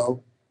point,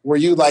 though, were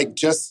you like not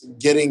just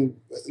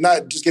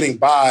getting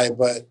by,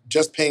 but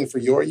just paying for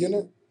your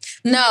unit?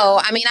 No,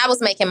 I mean, I was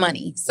making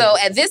money. So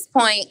at this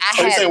point,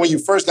 You're saying when you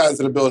first got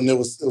into the building, it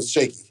was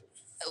shaky.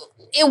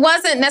 It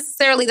wasn't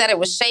necessarily that it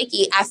was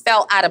shaky. I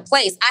felt out of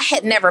place. I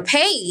had never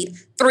paid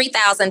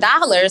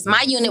 $3,000.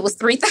 My unit was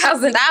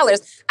 $3,000.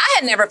 I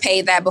had never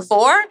paid that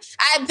before.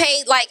 I had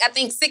paid I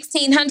think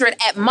 $1,600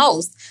 at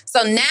most.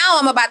 So now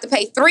I'm about to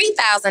pay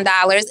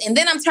 $3,000 and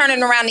then I'm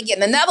turning around and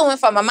getting another one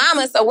for my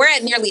mama. So we're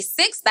at nearly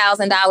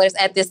 $6,000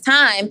 at this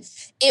time.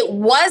 It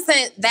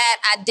wasn't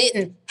that I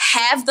didn't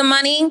have the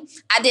money.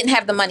 I didn't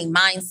have the money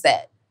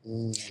mindset.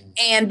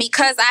 And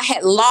because I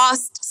had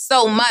lost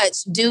so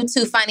much due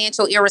to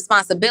financial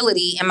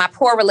irresponsibility and my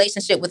poor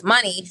relationship with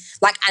money,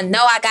 I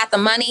know I got the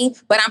money,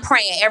 but I'm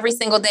praying every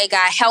single day,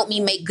 God, help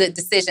me make good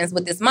decisions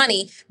with this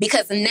money.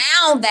 Because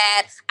now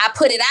that I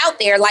put it out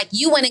there,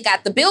 you went and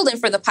got the building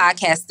for the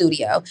podcast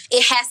studio,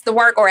 it has to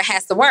work or it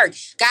has to work.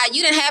 God,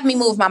 you didn't have me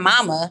move my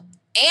mama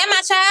and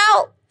my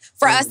child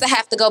for us to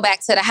have to go back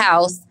to the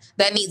house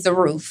that needs a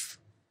roof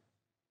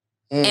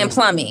and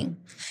plumbing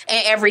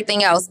and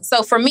everything else.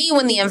 So for me,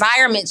 when the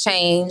environment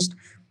changed,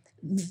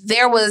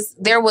 there was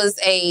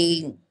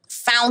a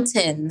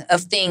fountain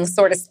of things,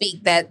 so to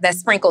speak, that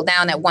sprinkled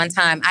down at one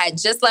time. I had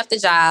just left a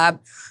job.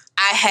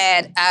 I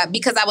had,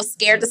 because I was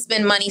scared to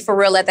spend money for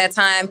real at that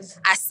time,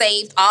 I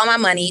saved all my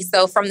money.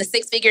 So from the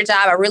 6-figure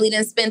job, I really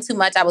didn't spend too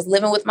much. I was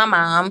living with my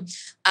mom.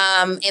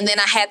 And then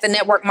I had the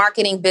network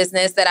marketing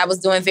business that I was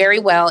doing very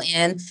well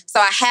in.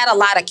 So I had a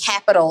lot of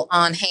capital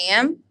on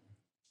hand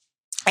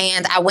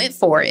and I went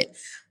for it.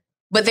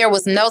 But there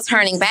was no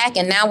turning back.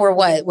 And now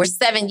we're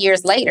 7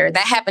 years later.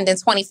 That happened in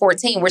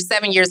 2014. We're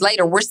 7 years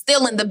later. We're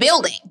still in the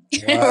building,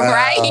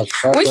 right?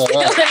 We're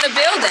still in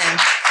the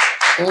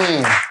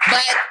building.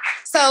 But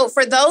so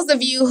for those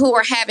of you who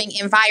are having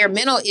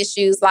environmental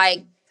issues,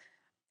 I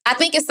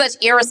think it's such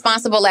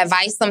irresponsible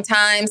advice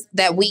sometimes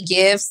that we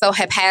give so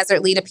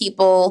haphazardly to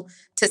people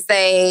to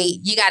say,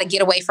 you got to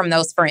get away from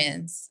those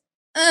friends.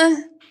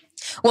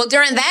 Well,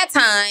 during that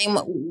time,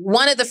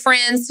 one of the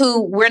friends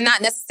who we're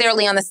not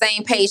necessarily on the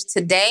same page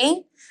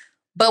today,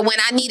 but when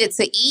I needed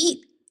to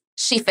eat,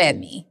 she fed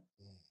me,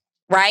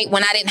 right?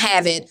 When I didn't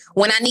have it.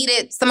 When I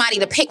needed somebody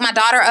to pick my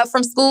daughter up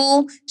from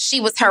school,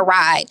 she was her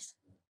ride.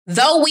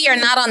 Though we are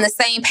not on the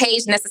same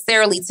page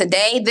necessarily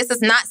today, this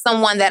is not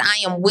someone that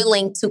I am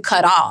willing to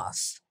cut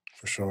off.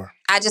 For sure.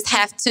 I just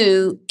have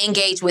to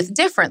engage with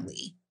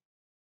differently,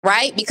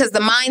 right? Because the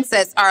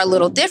mindsets are a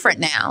little different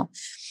now.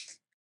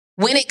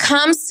 When it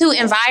comes to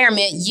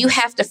environment, you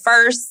have to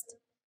first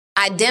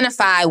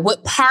identify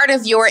what part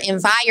of your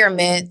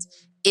environment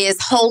is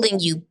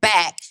holding you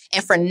back.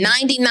 And for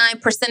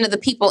 99% of the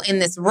people in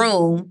this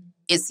room,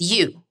 it's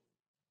you.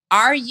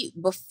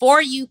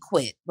 Before you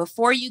quit,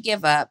 before you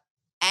give up,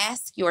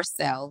 ask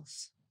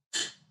yourself,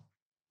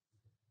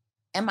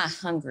 am I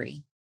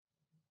hungry?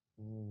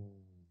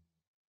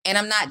 And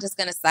I'm not just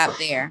going to stop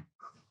there.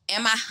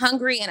 Am I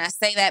hungry? And I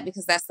say that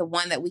because that's the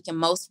one that we can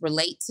most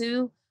relate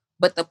to.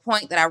 But the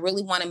point that I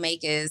really want to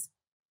make is,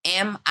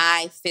 am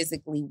I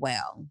physically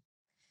well?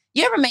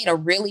 You ever made a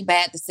really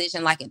bad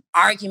decision, like an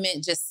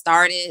argument just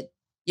started?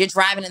 You're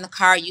driving in the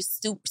car, you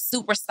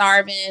super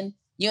starving.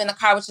 You're in the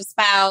car with your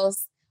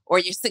spouse or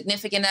your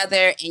significant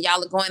other, and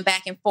y'all are going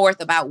back and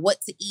forth about what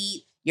to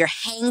eat. You're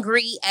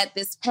hangry at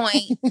this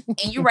point,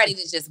 and you're ready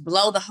to just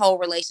blow the whole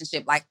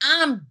relationship. Like,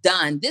 I'm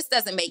done. This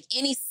doesn't make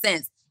any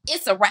sense.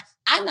 It's a wrap.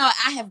 I know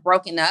I have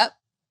broken up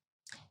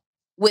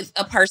with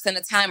a person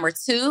a time or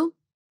two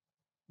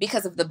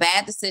because of the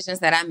bad decisions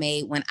that I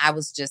made when I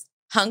was just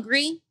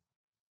hungry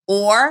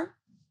or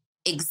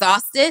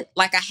exhausted,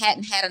 like I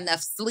hadn't had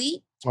enough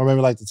sleep. Or maybe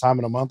like the time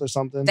of the month or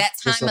something. That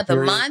time of the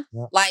month.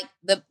 Yeah. Like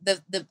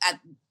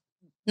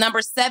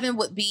number 7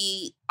 would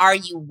be, are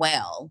you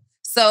well?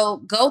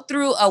 So go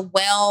through a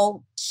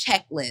well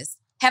checklist.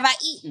 Have I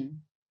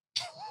eaten?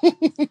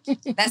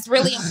 That's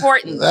really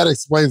important. That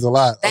explains a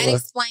lot. That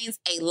explains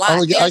a lot.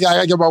 I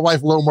gotta give my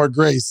wife a little more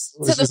grace.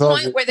 To the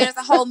point where there's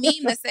a whole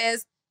meme that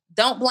says,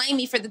 don't blame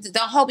me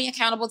don't hold me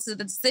accountable to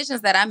the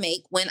decisions that I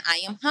make when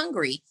I am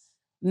hungry.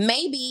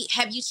 Maybe,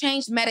 have you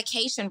changed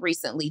medication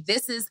recently?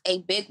 This is a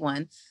big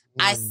one.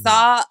 I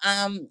saw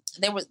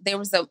there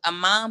was a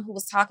mom who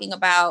was talking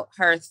about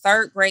her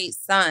 3rd grade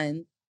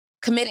son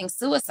committing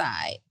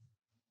suicide.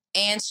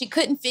 And she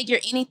couldn't figure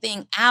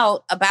anything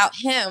out about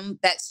him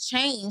that's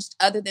changed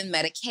other than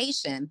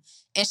medication.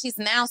 And she's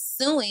now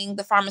suing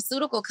the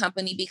pharmaceutical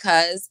company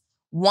because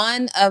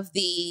one of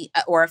the,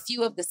 or a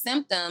few of the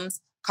symptoms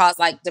cause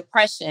like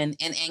depression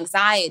and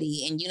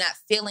anxiety, and you're not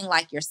feeling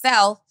like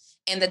yourself.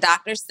 And the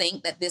doctors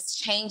think that this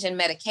change in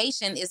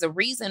medication is a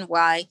reason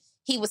why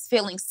he was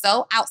feeling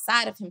so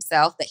outside of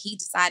himself that he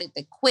decided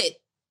to quit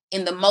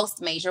in the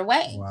most major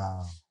way.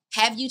 Wow.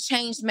 Have you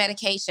changed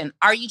medication?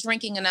 Are you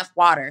drinking enough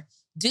water?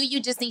 Do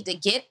you just need to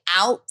get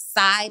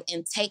outside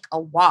and take a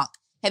walk?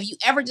 Have you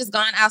ever just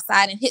gone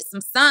outside and hit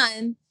some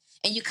sun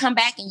and you come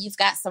back and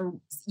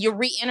you're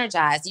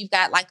re-energized. You've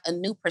got like a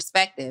new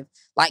perspective.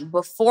 Like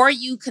before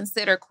you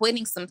consider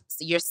quitting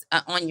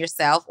on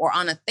yourself or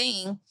on a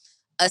thing,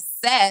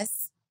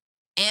 assess,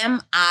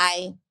 am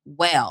I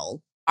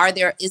well?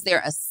 Is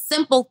there a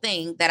simple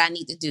thing that I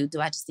need to do?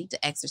 Do I just need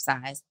to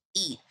exercise,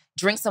 eat,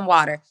 drink some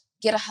water,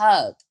 get a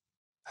hug?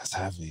 That's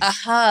heavy. A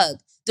hug.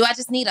 Do I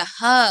just need a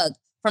hug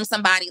from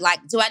somebody?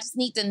 Like, do I just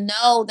need to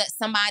know that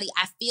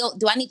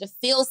do I need to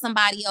feel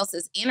somebody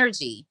else's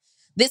energy?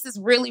 This is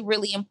really,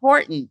 really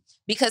important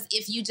because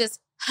if you just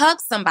hug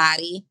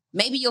somebody,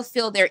 maybe you'll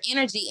feel their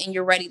energy and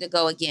you're ready to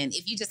go again.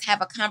 If you just have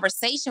a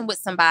conversation with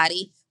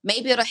somebody,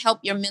 maybe it'll help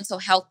your mental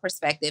health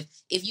perspective.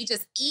 If you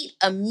just eat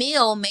a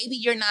meal, maybe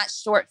you're not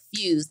short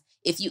fused.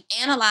 If you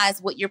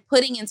analyze what you're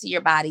putting into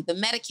your body, the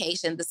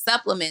medication, the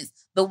supplements,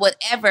 the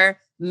whatever,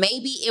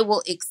 maybe it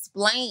will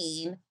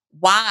explain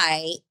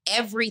why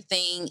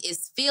everything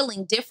is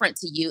feeling different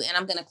to you. And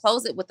I'm going to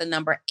close it with the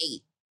number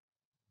 8.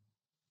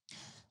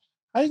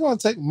 How you going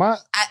to take my...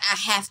 I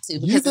have to.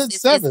 Because you did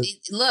 7.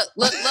 Look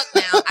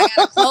now. I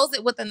got to close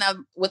it with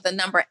the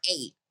number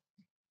 8.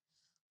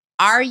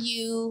 Are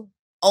you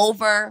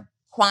over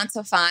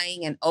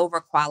quantifying and over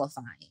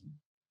qualifying?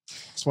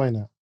 Explain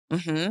that.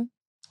 Mm-hmm.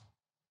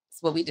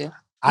 That's what we do.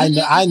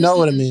 I know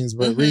what it means,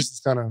 but Reese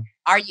is kind of...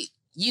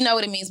 You know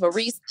what it means, but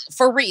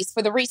for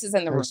the Reese's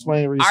in the room.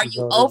 Explain Reese. Are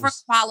you over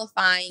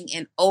qualifying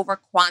and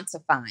over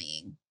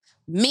quantifying?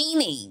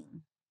 Meaning,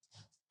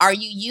 are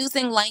you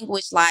using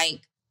language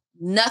like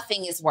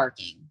nothing is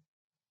working?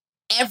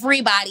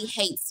 Everybody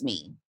hates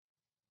me.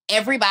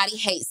 Everybody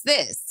hates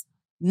this.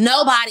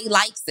 Nobody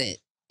likes it.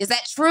 Is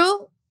that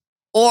true?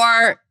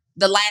 Or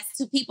the last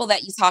 2 people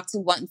that you talked to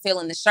wasn't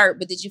feeling the shirt,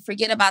 but did you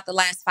forget about the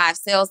last 5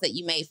 sales that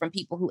you made from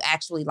people who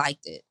actually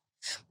liked it?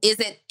 Is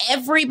it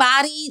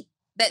everybody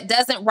that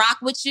doesn't rock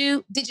with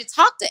you? Did you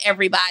talk to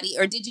everybody,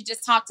 or did you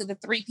just talk to the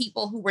 3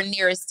 people who were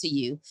nearest to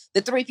you,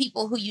 the 3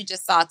 people who you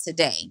just saw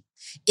today?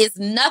 Is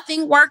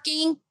nothing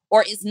working,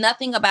 or is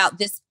nothing about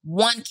this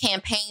one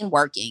campaign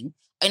working?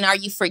 And are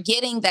you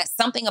forgetting that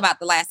something about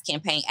the last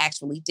campaign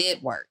actually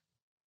did work?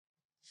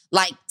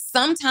 Like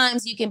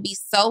sometimes you can be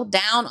so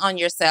down on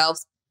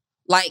yourselves,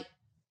 like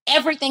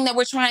everything that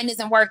we're trying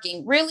isn't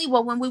working. Really?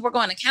 Well, when we were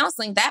going to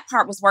counseling, that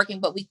part was working,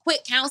 but we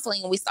quit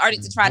counseling and we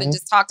started to try to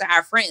just talk to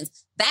our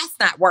friends. That's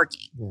not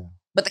working. Yeah.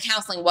 But the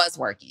counseling was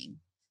working.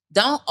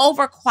 Don't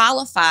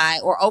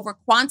overqualify or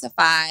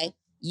overquantify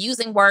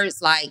using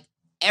words like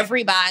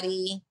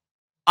everybody,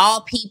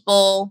 all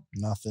people,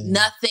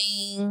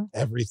 nothing,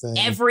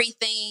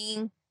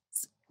 everything.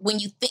 When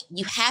you think,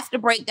 you have to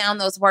break down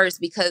those words,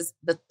 because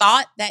the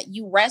thought that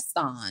you rest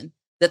on,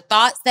 the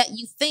thoughts that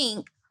you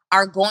think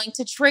are going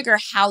to trigger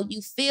how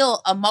you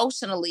feel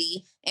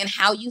emotionally, and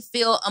how you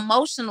feel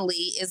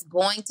emotionally is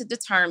going to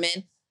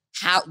determine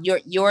how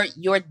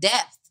your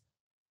depth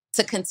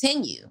to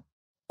continue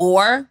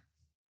or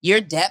your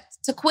depth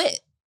to quit.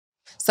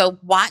 So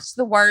watch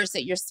the words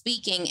that you're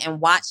speaking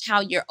and watch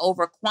how you're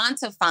over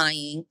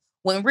quantifying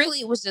when really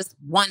it was just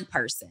one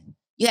person.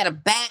 You had a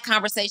bad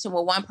conversation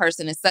with one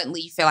person and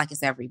suddenly you feel like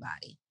it's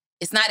everybody.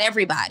 It's not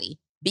everybody.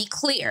 Be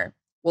clear.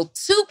 Well,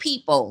 2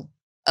 people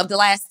of the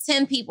last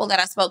 10 people that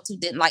I spoke to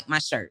didn't like my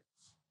shirt.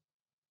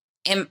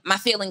 And my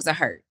feelings are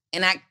hurt.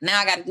 And now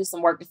I got to do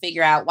some work to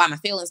figure out why my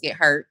feelings get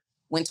hurt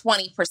when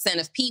 20%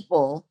 of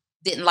people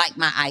didn't like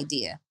my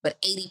idea,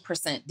 but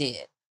 80%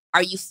 did.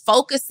 Are you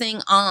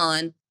focusing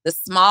on the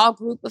small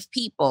group of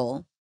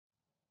people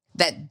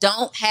that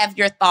don't have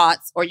your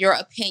thoughts or your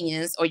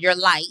opinions or your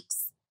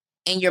likes,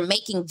 and you're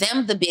making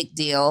them the big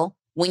deal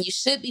when you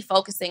should be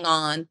focusing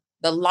on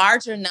the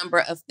larger number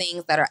of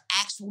things that are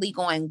actually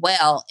going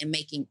well and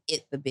making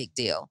it the big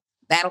deal?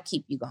 That'll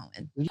keep you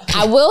going.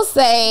 I will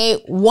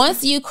say,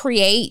 once you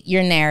create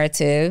your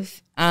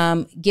narrative,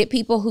 get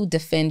people who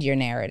defend your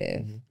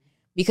narrative. Mm-hmm.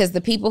 Because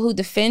the people who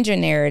defend your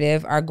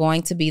narrative are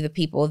going to be the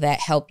people that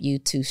help you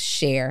to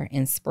share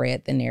and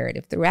spread the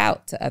narrative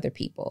throughout to other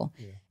people.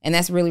 Yeah. And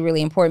that's really,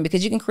 really important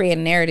because you can create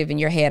a narrative in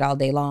your head all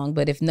day long.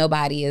 But if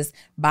nobody is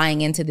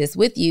buying into this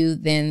with you,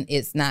 then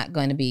it's not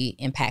going to be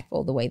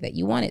impactful the way that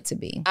you want it to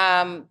be.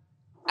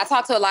 I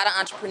talk to a lot of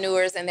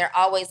entrepreneurs and they're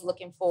always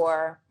looking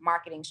for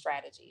marketing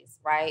strategies,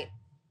 right?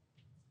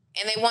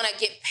 And they want to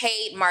get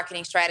paid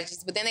marketing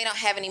strategies, but then they don't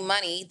have any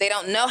money. They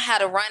don't know how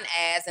to run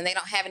ads and they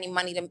don't have any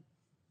money to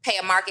pay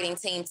a marketing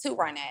team to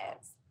run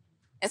ads.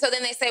 And so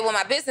then they say, well,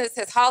 my business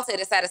has halted.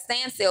 It's at a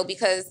standstill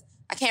because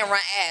I can't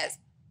run ads.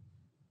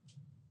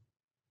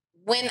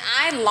 When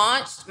I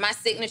launched my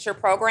signature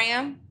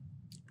program,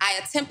 I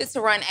attempted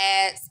to run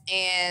ads,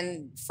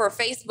 and for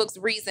Facebook's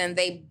reason,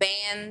 they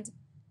banned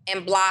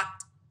and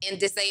blocked and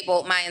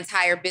disabled my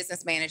entire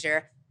business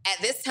manager.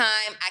 At this time,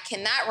 I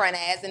cannot run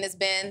ads, and it's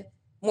been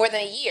more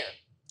than a year.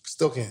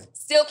 Still can't.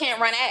 Still can't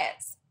run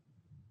ads.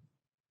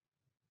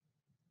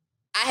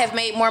 I have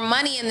made more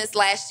money in this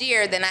last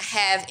year than I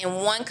have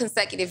in one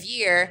consecutive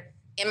year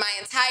in my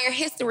entire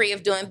history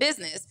of doing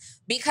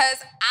business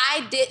because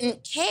I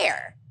didn't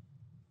care.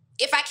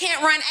 If I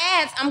can't run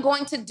ads, I'm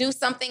going to do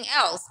something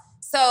else.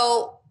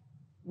 So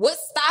what's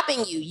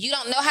stopping you? You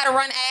don't know how to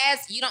run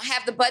ads. You don't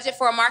have the budget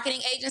for a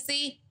marketing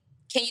agency.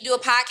 Can you do a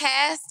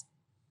podcast?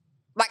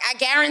 Like, I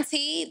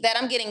guarantee that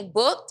I'm getting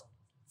booked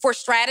for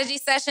strategy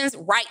sessions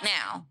right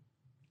now.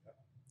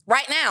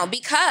 Right now,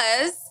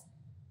 because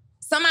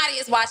somebody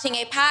is watching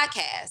a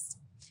podcast.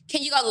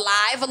 Can you go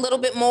live a little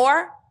bit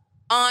more?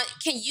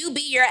 Can you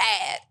be your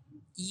ad?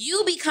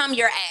 You become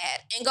your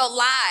ad and go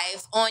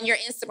live on your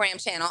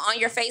Instagram channel, on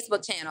your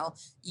Facebook channel.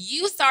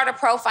 You start a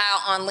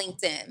profile on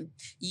LinkedIn.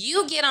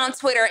 You get on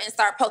Twitter and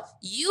start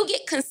You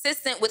get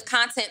consistent with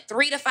content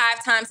 3 to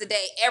 5 times a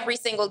day, every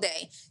single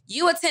day.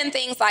 You attend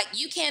things like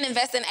You Can't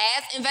Invest in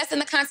Ads, invest in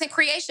the Content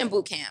Creation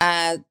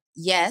Bootcamp.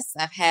 Yes,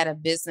 I've had a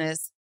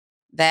business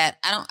that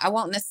I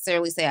won't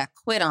necessarily say I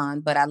quit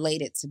on, but I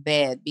laid it to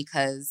bed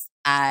because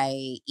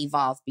I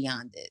evolved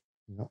beyond it.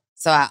 Yep.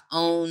 So I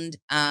owned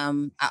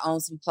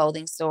some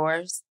clothing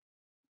stores.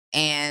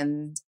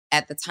 And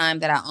at the time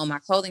that I owned my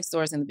clothing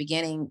stores in the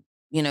beginning,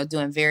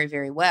 doing very,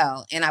 very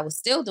well. And I was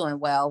still doing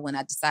well when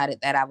I decided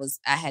that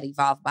I had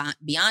evolved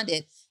beyond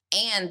it.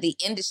 And the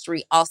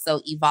industry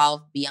also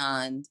evolved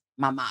beyond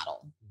my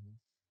model. Mm-hmm.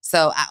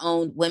 So I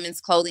owned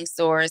women's clothing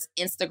stores.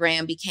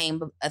 Instagram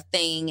became a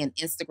thing, and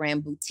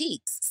Instagram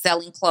boutiques,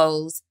 selling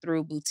clothes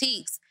through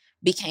boutiques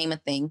became a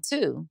thing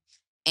too.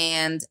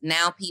 And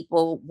now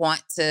people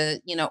want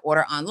to,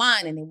 order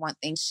online and they want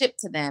things shipped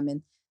to them.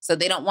 And so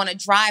they don't want to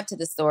drive to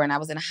the store. And I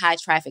was in a high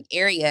traffic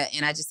area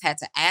and I just had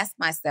to ask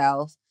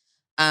myself,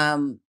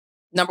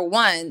 number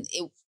one,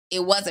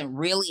 it wasn't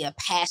really a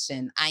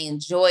passion. I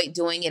enjoyed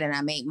doing it and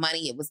I made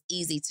money. It was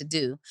easy to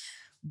do.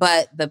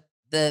 But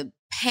the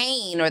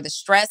pain or the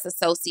stress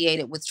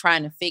associated with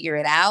trying to figure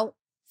it out,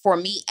 for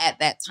me at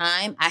that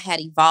time, I had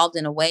evolved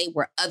in a way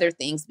where other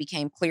things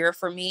became clearer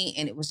for me.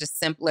 And it was just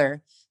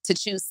simpler to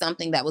choose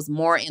something that was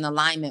more in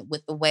alignment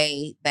with the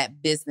way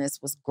that business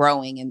was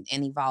growing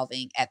and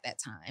evolving at that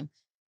time.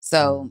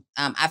 So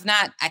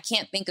I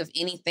can't think of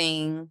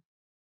anything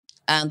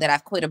that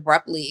I've quit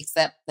abruptly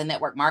except the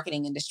network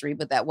marketing industry,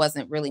 but that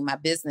wasn't really my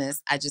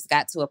business. I just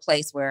got to a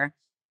place where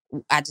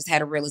I just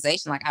had a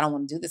realization, like, I don't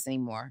want to do this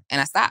anymore.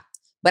 And I stopped.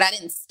 But I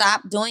didn't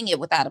stop doing it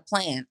without a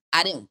plan.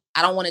 I don't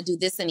want to do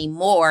this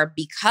anymore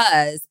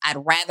because I'd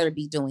rather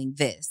be doing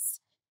this.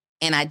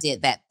 And I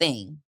did that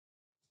thing.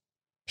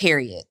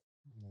 Period.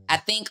 I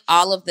think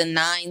all of the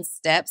 9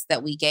 steps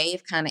that we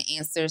gave kind of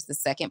answers the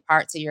second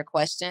part to your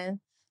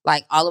question.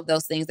 Like all of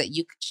those things that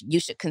you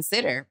should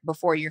consider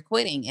before you're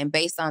quitting. And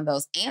based on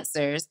those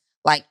answers,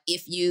 like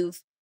if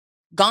you've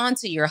gone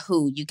to your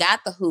who, you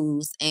got the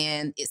who's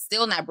and it's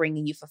still not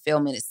bringing you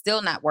fulfillment, it's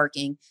still not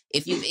working.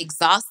 If you've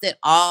exhausted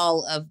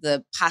all of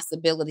the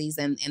possibilities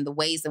and the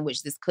ways in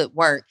which this could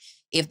work,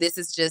 if this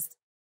is just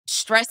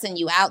stressing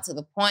you out to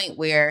the point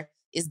where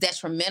it's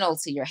detrimental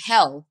to your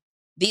health,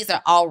 these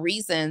are all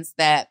reasons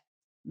that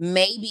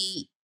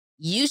maybe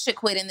you should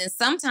quit. And then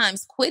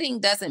sometimes quitting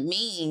doesn't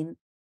mean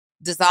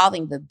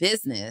dissolving the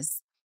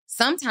business.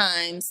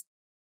 Sometimes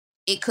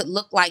it could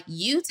look like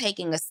you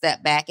taking a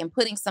step back and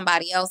putting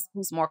somebody else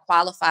who's more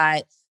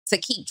qualified to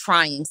keep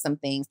trying some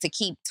things, to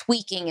keep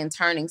tweaking and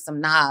turning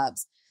some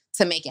knobs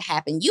to make it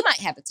happen. You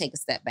might have to take a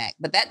step back,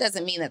 but that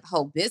doesn't mean that the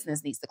whole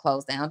business needs to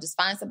close down. Just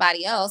find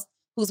somebody else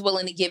who's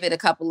willing to give it a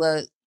couple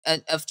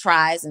of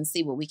tries and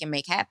see what we can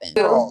make happen.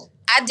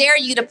 I dare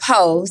you to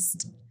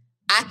post,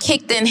 I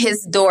kicked in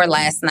his door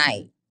last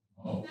night.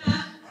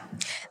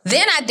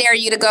 Then I dare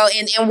you to go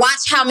and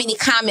watch how many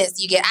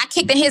comments you get. I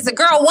kicked in his,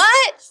 girl,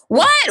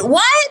 what?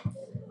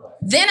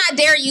 Then I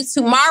dare you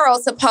tomorrow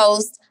to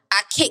post,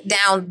 I kicked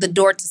down the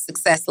door to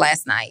success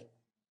last night.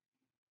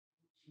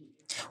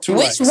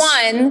 Which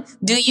one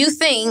do you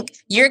think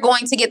you're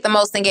going to get the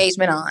most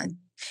engagement on?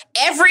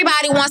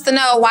 Everybody wants to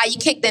know why you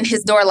kicked in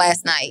his door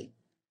last night.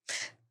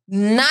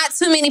 Not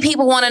too many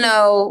people want to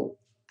know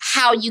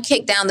how you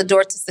kick down the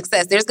door to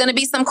success. There's going to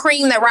be some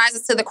cream that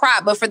rises to the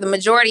crop, but for the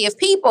majority of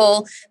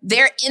people,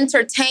 they're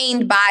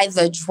entertained by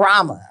the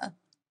drama.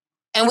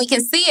 And we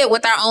can see it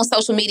with our own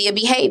social media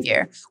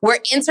behavior. We're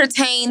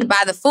entertained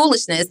by the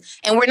foolishness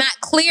and we're not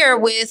clear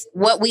with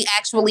what we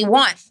actually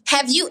want.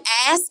 Have you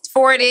asked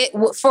for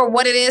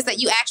what it is that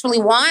you actually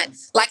want?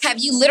 Like, have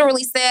you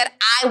literally said,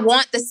 I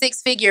want the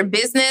 6-figure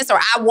business or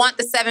I want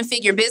the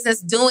 7-figure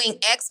business doing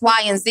X,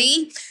 Y, and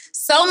Z?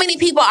 So many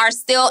people are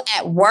still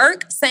at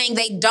work saying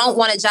they don't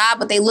want a job,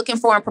 but they're looking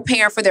for and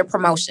preparing for their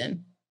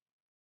promotion.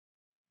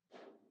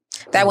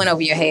 That went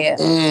over your head.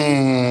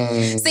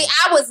 See,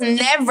 I was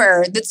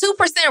never, the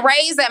 2%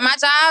 raise at my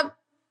job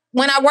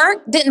when I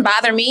worked didn't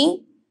bother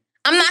me.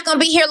 I'm not going to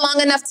be here long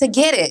enough to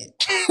get it.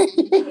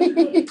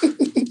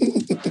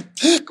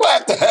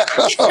 Clap that.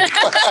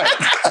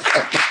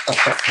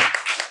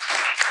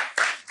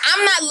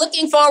 I'm not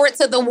looking forward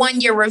to the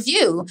 1-year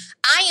review.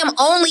 I am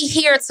only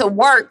here to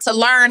work to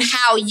learn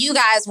how you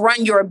guys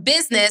run your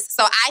business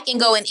so I can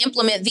go and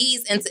implement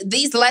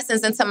these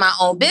lessons into my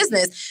own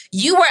business.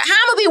 How am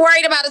I be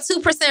worried about a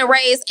 2%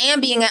 raise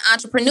and being an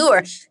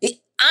entrepreneur?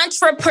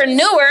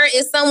 Entrepreneur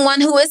is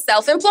someone who is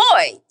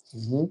self-employed.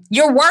 Mm-hmm.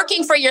 You're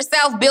working for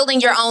yourself,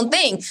 building your own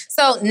thing.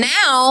 So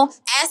now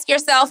ask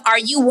yourself, are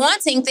you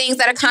wanting things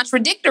that are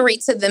contradictory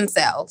to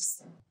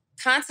themselves?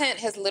 Content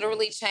has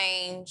literally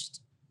changed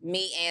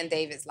me and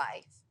David's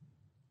life.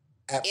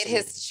 Absolutely. It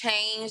has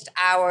changed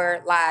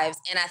our lives.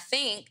 And I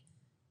think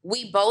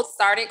we both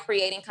started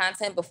creating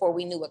content before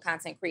we knew what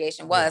content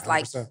creation was. 100%.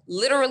 Like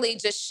literally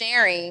just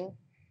sharing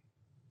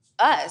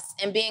us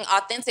and being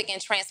authentic and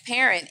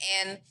transparent.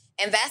 And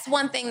that's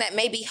one thing that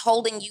may be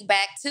holding you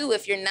back too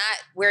if you're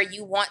not where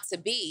you want to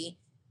be.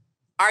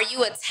 Are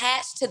you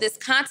attached to this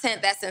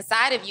content that's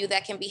inside of you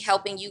that can be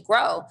helping you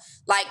grow?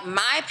 Like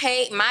my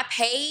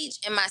page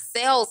and my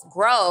sales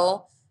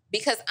grow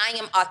because I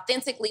am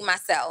authentically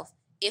myself.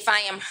 If I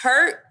am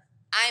hurt,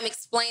 I'm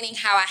explaining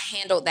how I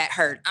handled that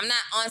hurt. I'm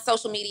not on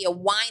social media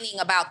whining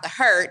about the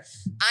hurt.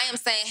 I am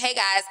saying, hey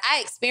guys, I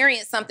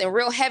experienced something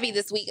real heavy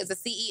this week as a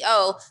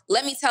CEO.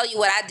 Let me tell you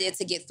what I did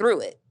to get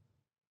through it.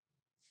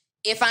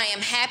 If I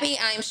am happy,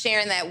 I am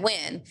sharing that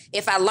win.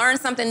 If I learn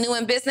something new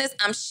in business,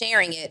 I'm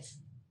sharing it.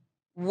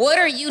 What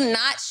are you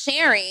not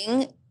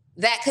sharing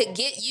that could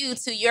get you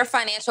to your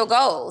financial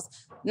goals?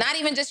 Not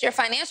even just your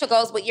financial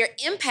goals, but your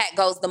impact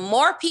goals. The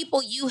more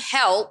people you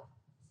help,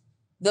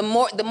 the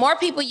more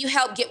people you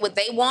help get what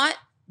they want,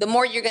 the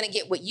more you're going to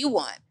get what you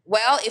want.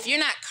 Well, if you're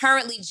not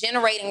currently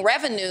generating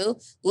revenue,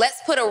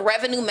 let's put a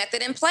revenue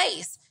method in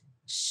place.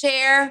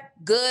 Share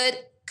good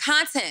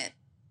content.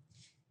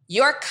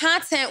 Your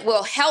content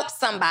will help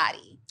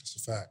somebody. That's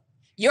a fact.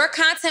 Your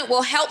content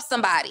will help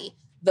somebody.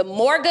 The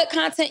more good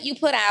content you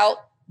put out,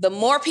 the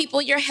more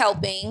people you're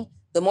helping.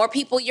 The more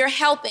people you're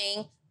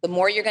helping, the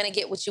more you're going to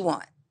get what you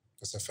want.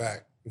 That's a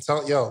fact.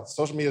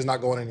 Social media is not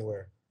going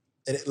anywhere.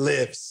 And it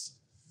lives.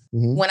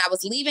 Mm-hmm. When I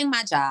was leaving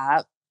my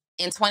job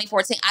in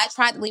 2014, I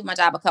tried to leave my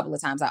job a couple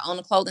of times. I owned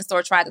a clothing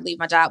store, tried to leave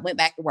my job, went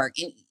back to work.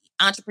 And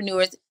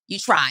entrepreneurs, you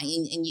try.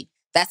 And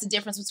that's the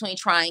difference between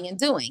trying and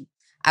doing.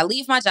 I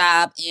leave my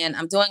job and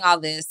I'm doing all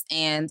this.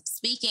 And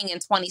speaking in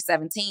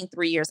 2017,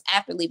 3 years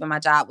after leaving my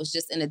job, was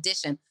just an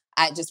addition.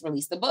 I just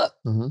released a book.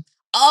 Mm-hmm.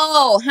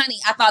 Oh, honey,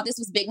 I thought this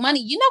was big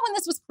money. You know, when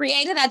this was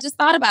created, I just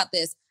thought about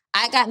this.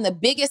 I got in the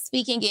biggest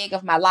speaking gig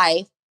of my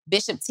life,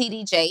 Bishop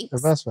T.D. Jakes.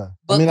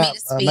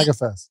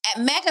 Megafest.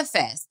 At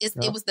Megafest.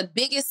 It was the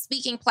biggest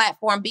speaking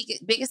platform,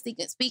 biggest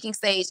speaking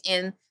stage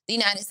in the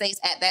United States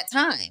at that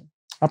time.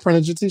 I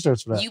printed your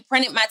t-shirts for that. You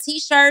printed my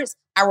t-shirts.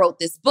 I wrote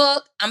this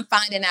book. I'm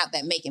finding out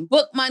that making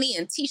book money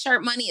and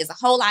t-shirt money is a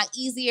whole lot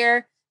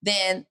easier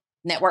than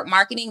network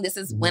marketing. This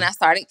is when I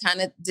started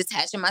kind of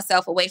detaching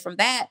myself away from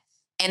that.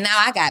 And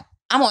now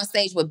I'm on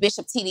stage with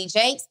Bishop T.D.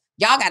 Jakes.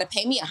 Y'all got to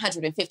pay me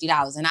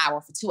 $150 an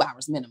hour for 2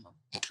 hours minimum.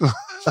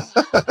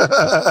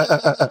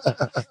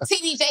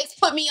 T.D. Jakes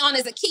put me on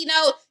as a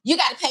keynote. You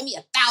got to pay me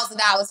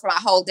 $1,000 for my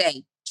whole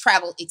day.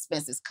 Travel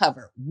expenses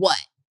covered. What?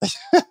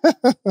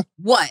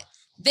 What?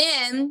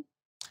 Then,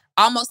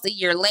 almost a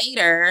year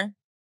later,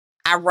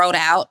 I wrote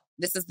out,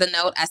 this is the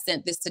note, I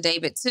sent this to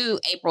David too,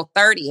 April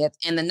 30th.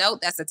 And the note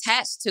that's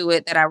attached to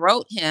it that I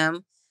wrote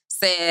him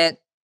said,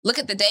 look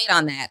at the date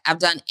on that. I've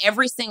done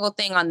every single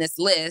thing on this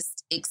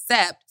list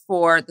except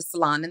for the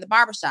salon and the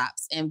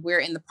barbershops. And we're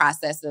in the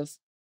process of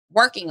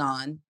working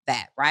on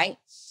that, right?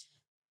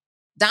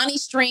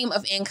 Donnie's stream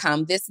of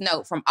income, this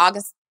note from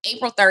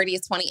April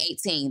 30th,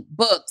 2018.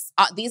 Books.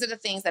 These are the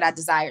things that I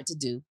desired to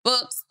do.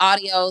 Books,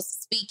 audios,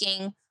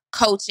 speaking,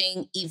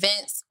 coaching,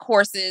 events,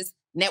 courses,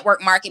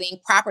 network marketing,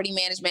 property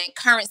management,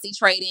 currency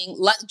trading,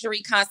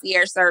 luxury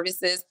concierge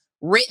services,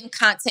 written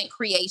content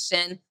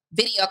creation,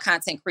 video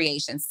content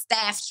creation,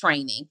 staff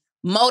training,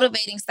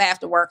 motivating staff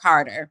to work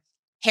harder,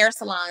 hair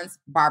salons,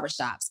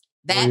 barbershops.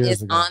 That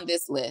is on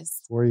this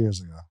list. 4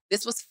 years ago.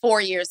 This was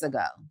 4 years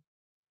ago.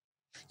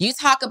 You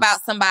talk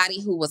about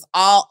somebody who was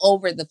all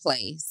over the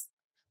place,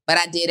 but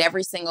I did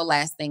every single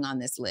last thing on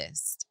this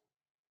list.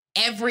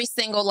 Every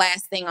single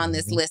last thing on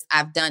this list,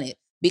 I've done it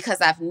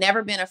because I've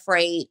never been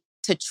afraid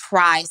to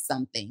try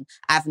something.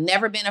 I've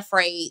never been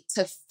afraid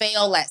to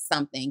fail at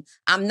something.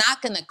 I'm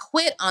not going to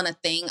quit on a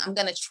thing. I'm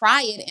going to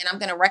try it, and I'm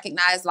going to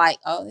recognize like,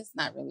 oh, it's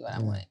not really what I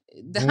want.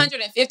 The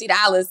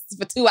 $150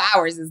 for 2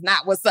 hours is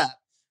not what's up,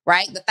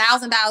 right? The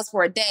 $1,000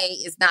 for a day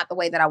is not the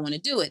way that I want to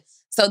do it.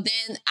 So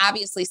then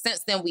obviously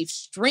since then we've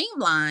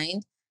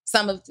streamlined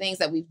some of the things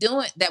that we've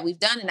done,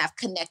 and I've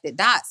connected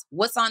dots.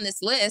 What's on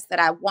this list that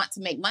I want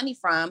to make money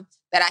from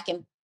that I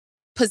can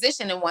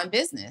position in one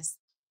business?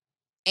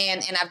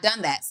 And I've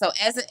done that. So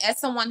as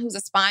someone who's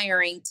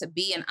aspiring to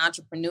be an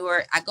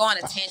entrepreneur, I go on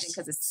a tangent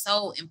because it's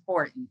so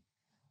important.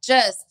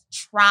 Just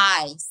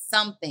try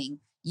something.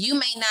 You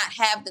may not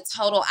have the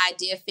total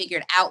idea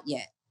figured out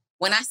yet.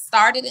 When I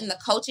started in the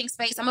coaching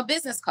space, I'm a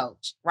business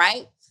coach,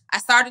 right? I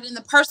started in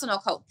the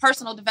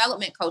personal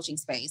development coaching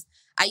space.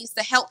 I used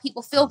to help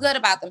people feel good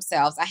about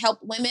themselves. I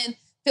helped women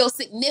feel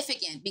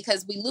significant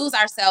because we lose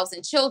ourselves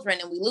in children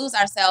and we lose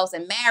ourselves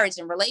in marriage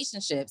and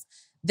relationships.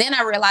 Then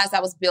I realized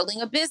I was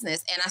building a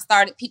business,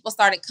 and people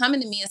started coming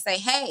to me and say,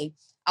 hey,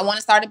 I want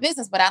to start a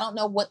business, but I don't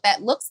know what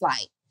that looks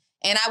like.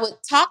 And I would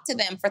talk to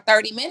them for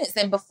 30 minutes.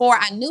 And before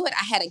I knew it,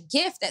 I had a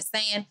gift that's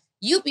saying,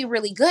 you'd be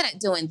really good at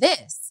doing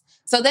this.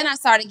 So then I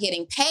started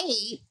getting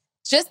paid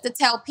just to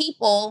tell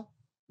people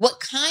what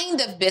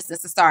kind of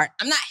business to start.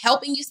 I'm not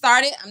helping you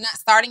start it. I'm not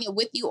starting it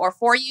with you or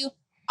for you.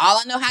 All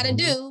I know how to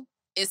do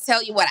is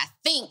tell you what I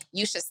think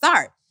you should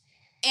start.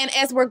 And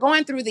as we're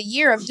going through the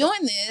year of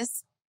doing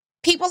this,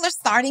 people are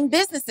starting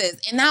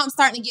businesses. And now I'm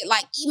starting to get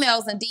like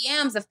emails and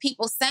DMs of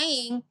people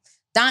saying,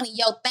 Donni,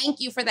 thank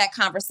you for that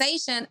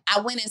conversation.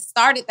 I went and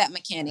started that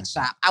mechanic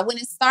shop. I went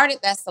and started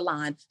that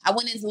salon. I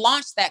went and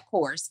launched that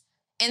course.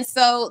 And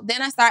so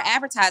then I start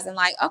advertising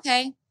like,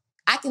 okay,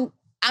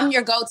 I'm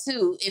your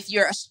go-to. If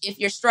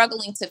you're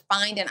struggling to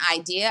find an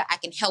idea, I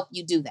can help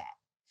you do that.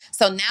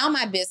 So now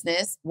my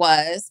business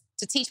was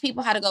to teach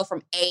people how to go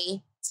from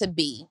A to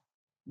B,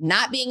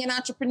 not being an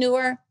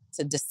entrepreneur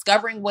to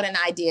discovering what an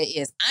idea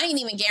is. I ain't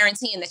even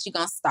guaranteeing that you're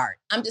going to start.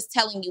 I'm just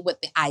telling you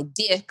what the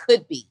idea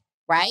could be,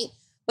 right?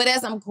 But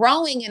as I'm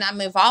growing and I'm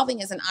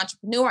evolving as an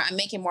entrepreneur, I'm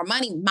making more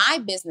money. My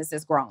business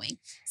is growing.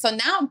 So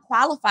now I'm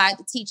qualified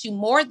to teach you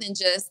more than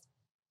just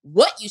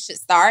what you should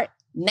start.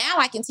 Now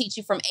I can teach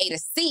you from A to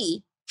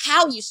C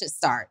how you should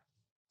start.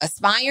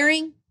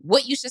 Aspiring,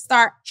 what you should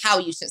start, how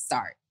you should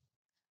start.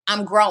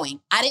 I'm growing.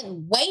 I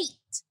didn't wait.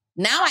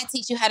 Now I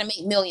teach you how to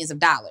make millions of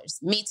dollars.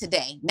 Me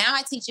today. Now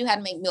I teach you how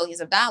to make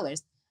millions of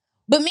dollars.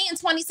 But me in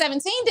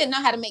 2017 didn't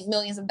know how to make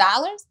millions of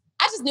dollars.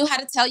 I just knew how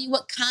to tell you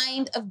what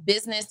kind of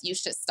business you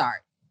should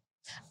start.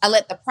 I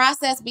let the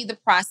process be the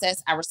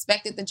process. I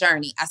respected the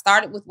journey. I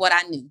started with what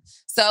I knew.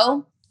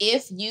 So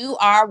if you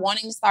are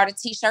wanting to start a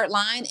t-shirt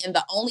line and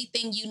the only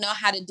thing you know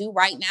how to do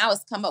right now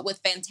is come up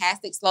with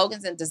fantastic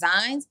slogans and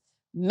designs,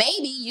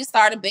 maybe you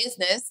start a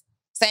business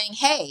saying,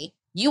 hey,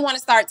 you want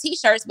to start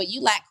t-shirts, but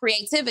you lack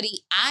creativity.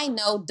 I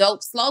know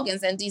dope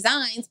slogans and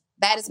designs.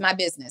 That is my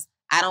business.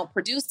 I don't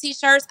produce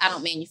t-shirts. I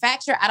don't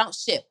manufacture. I don't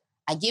ship.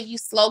 I give you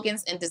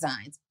slogans and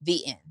designs.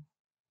 The end.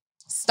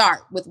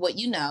 Start with what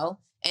you know.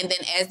 And then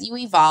as you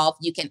evolve,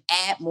 you can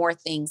add more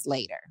things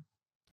later.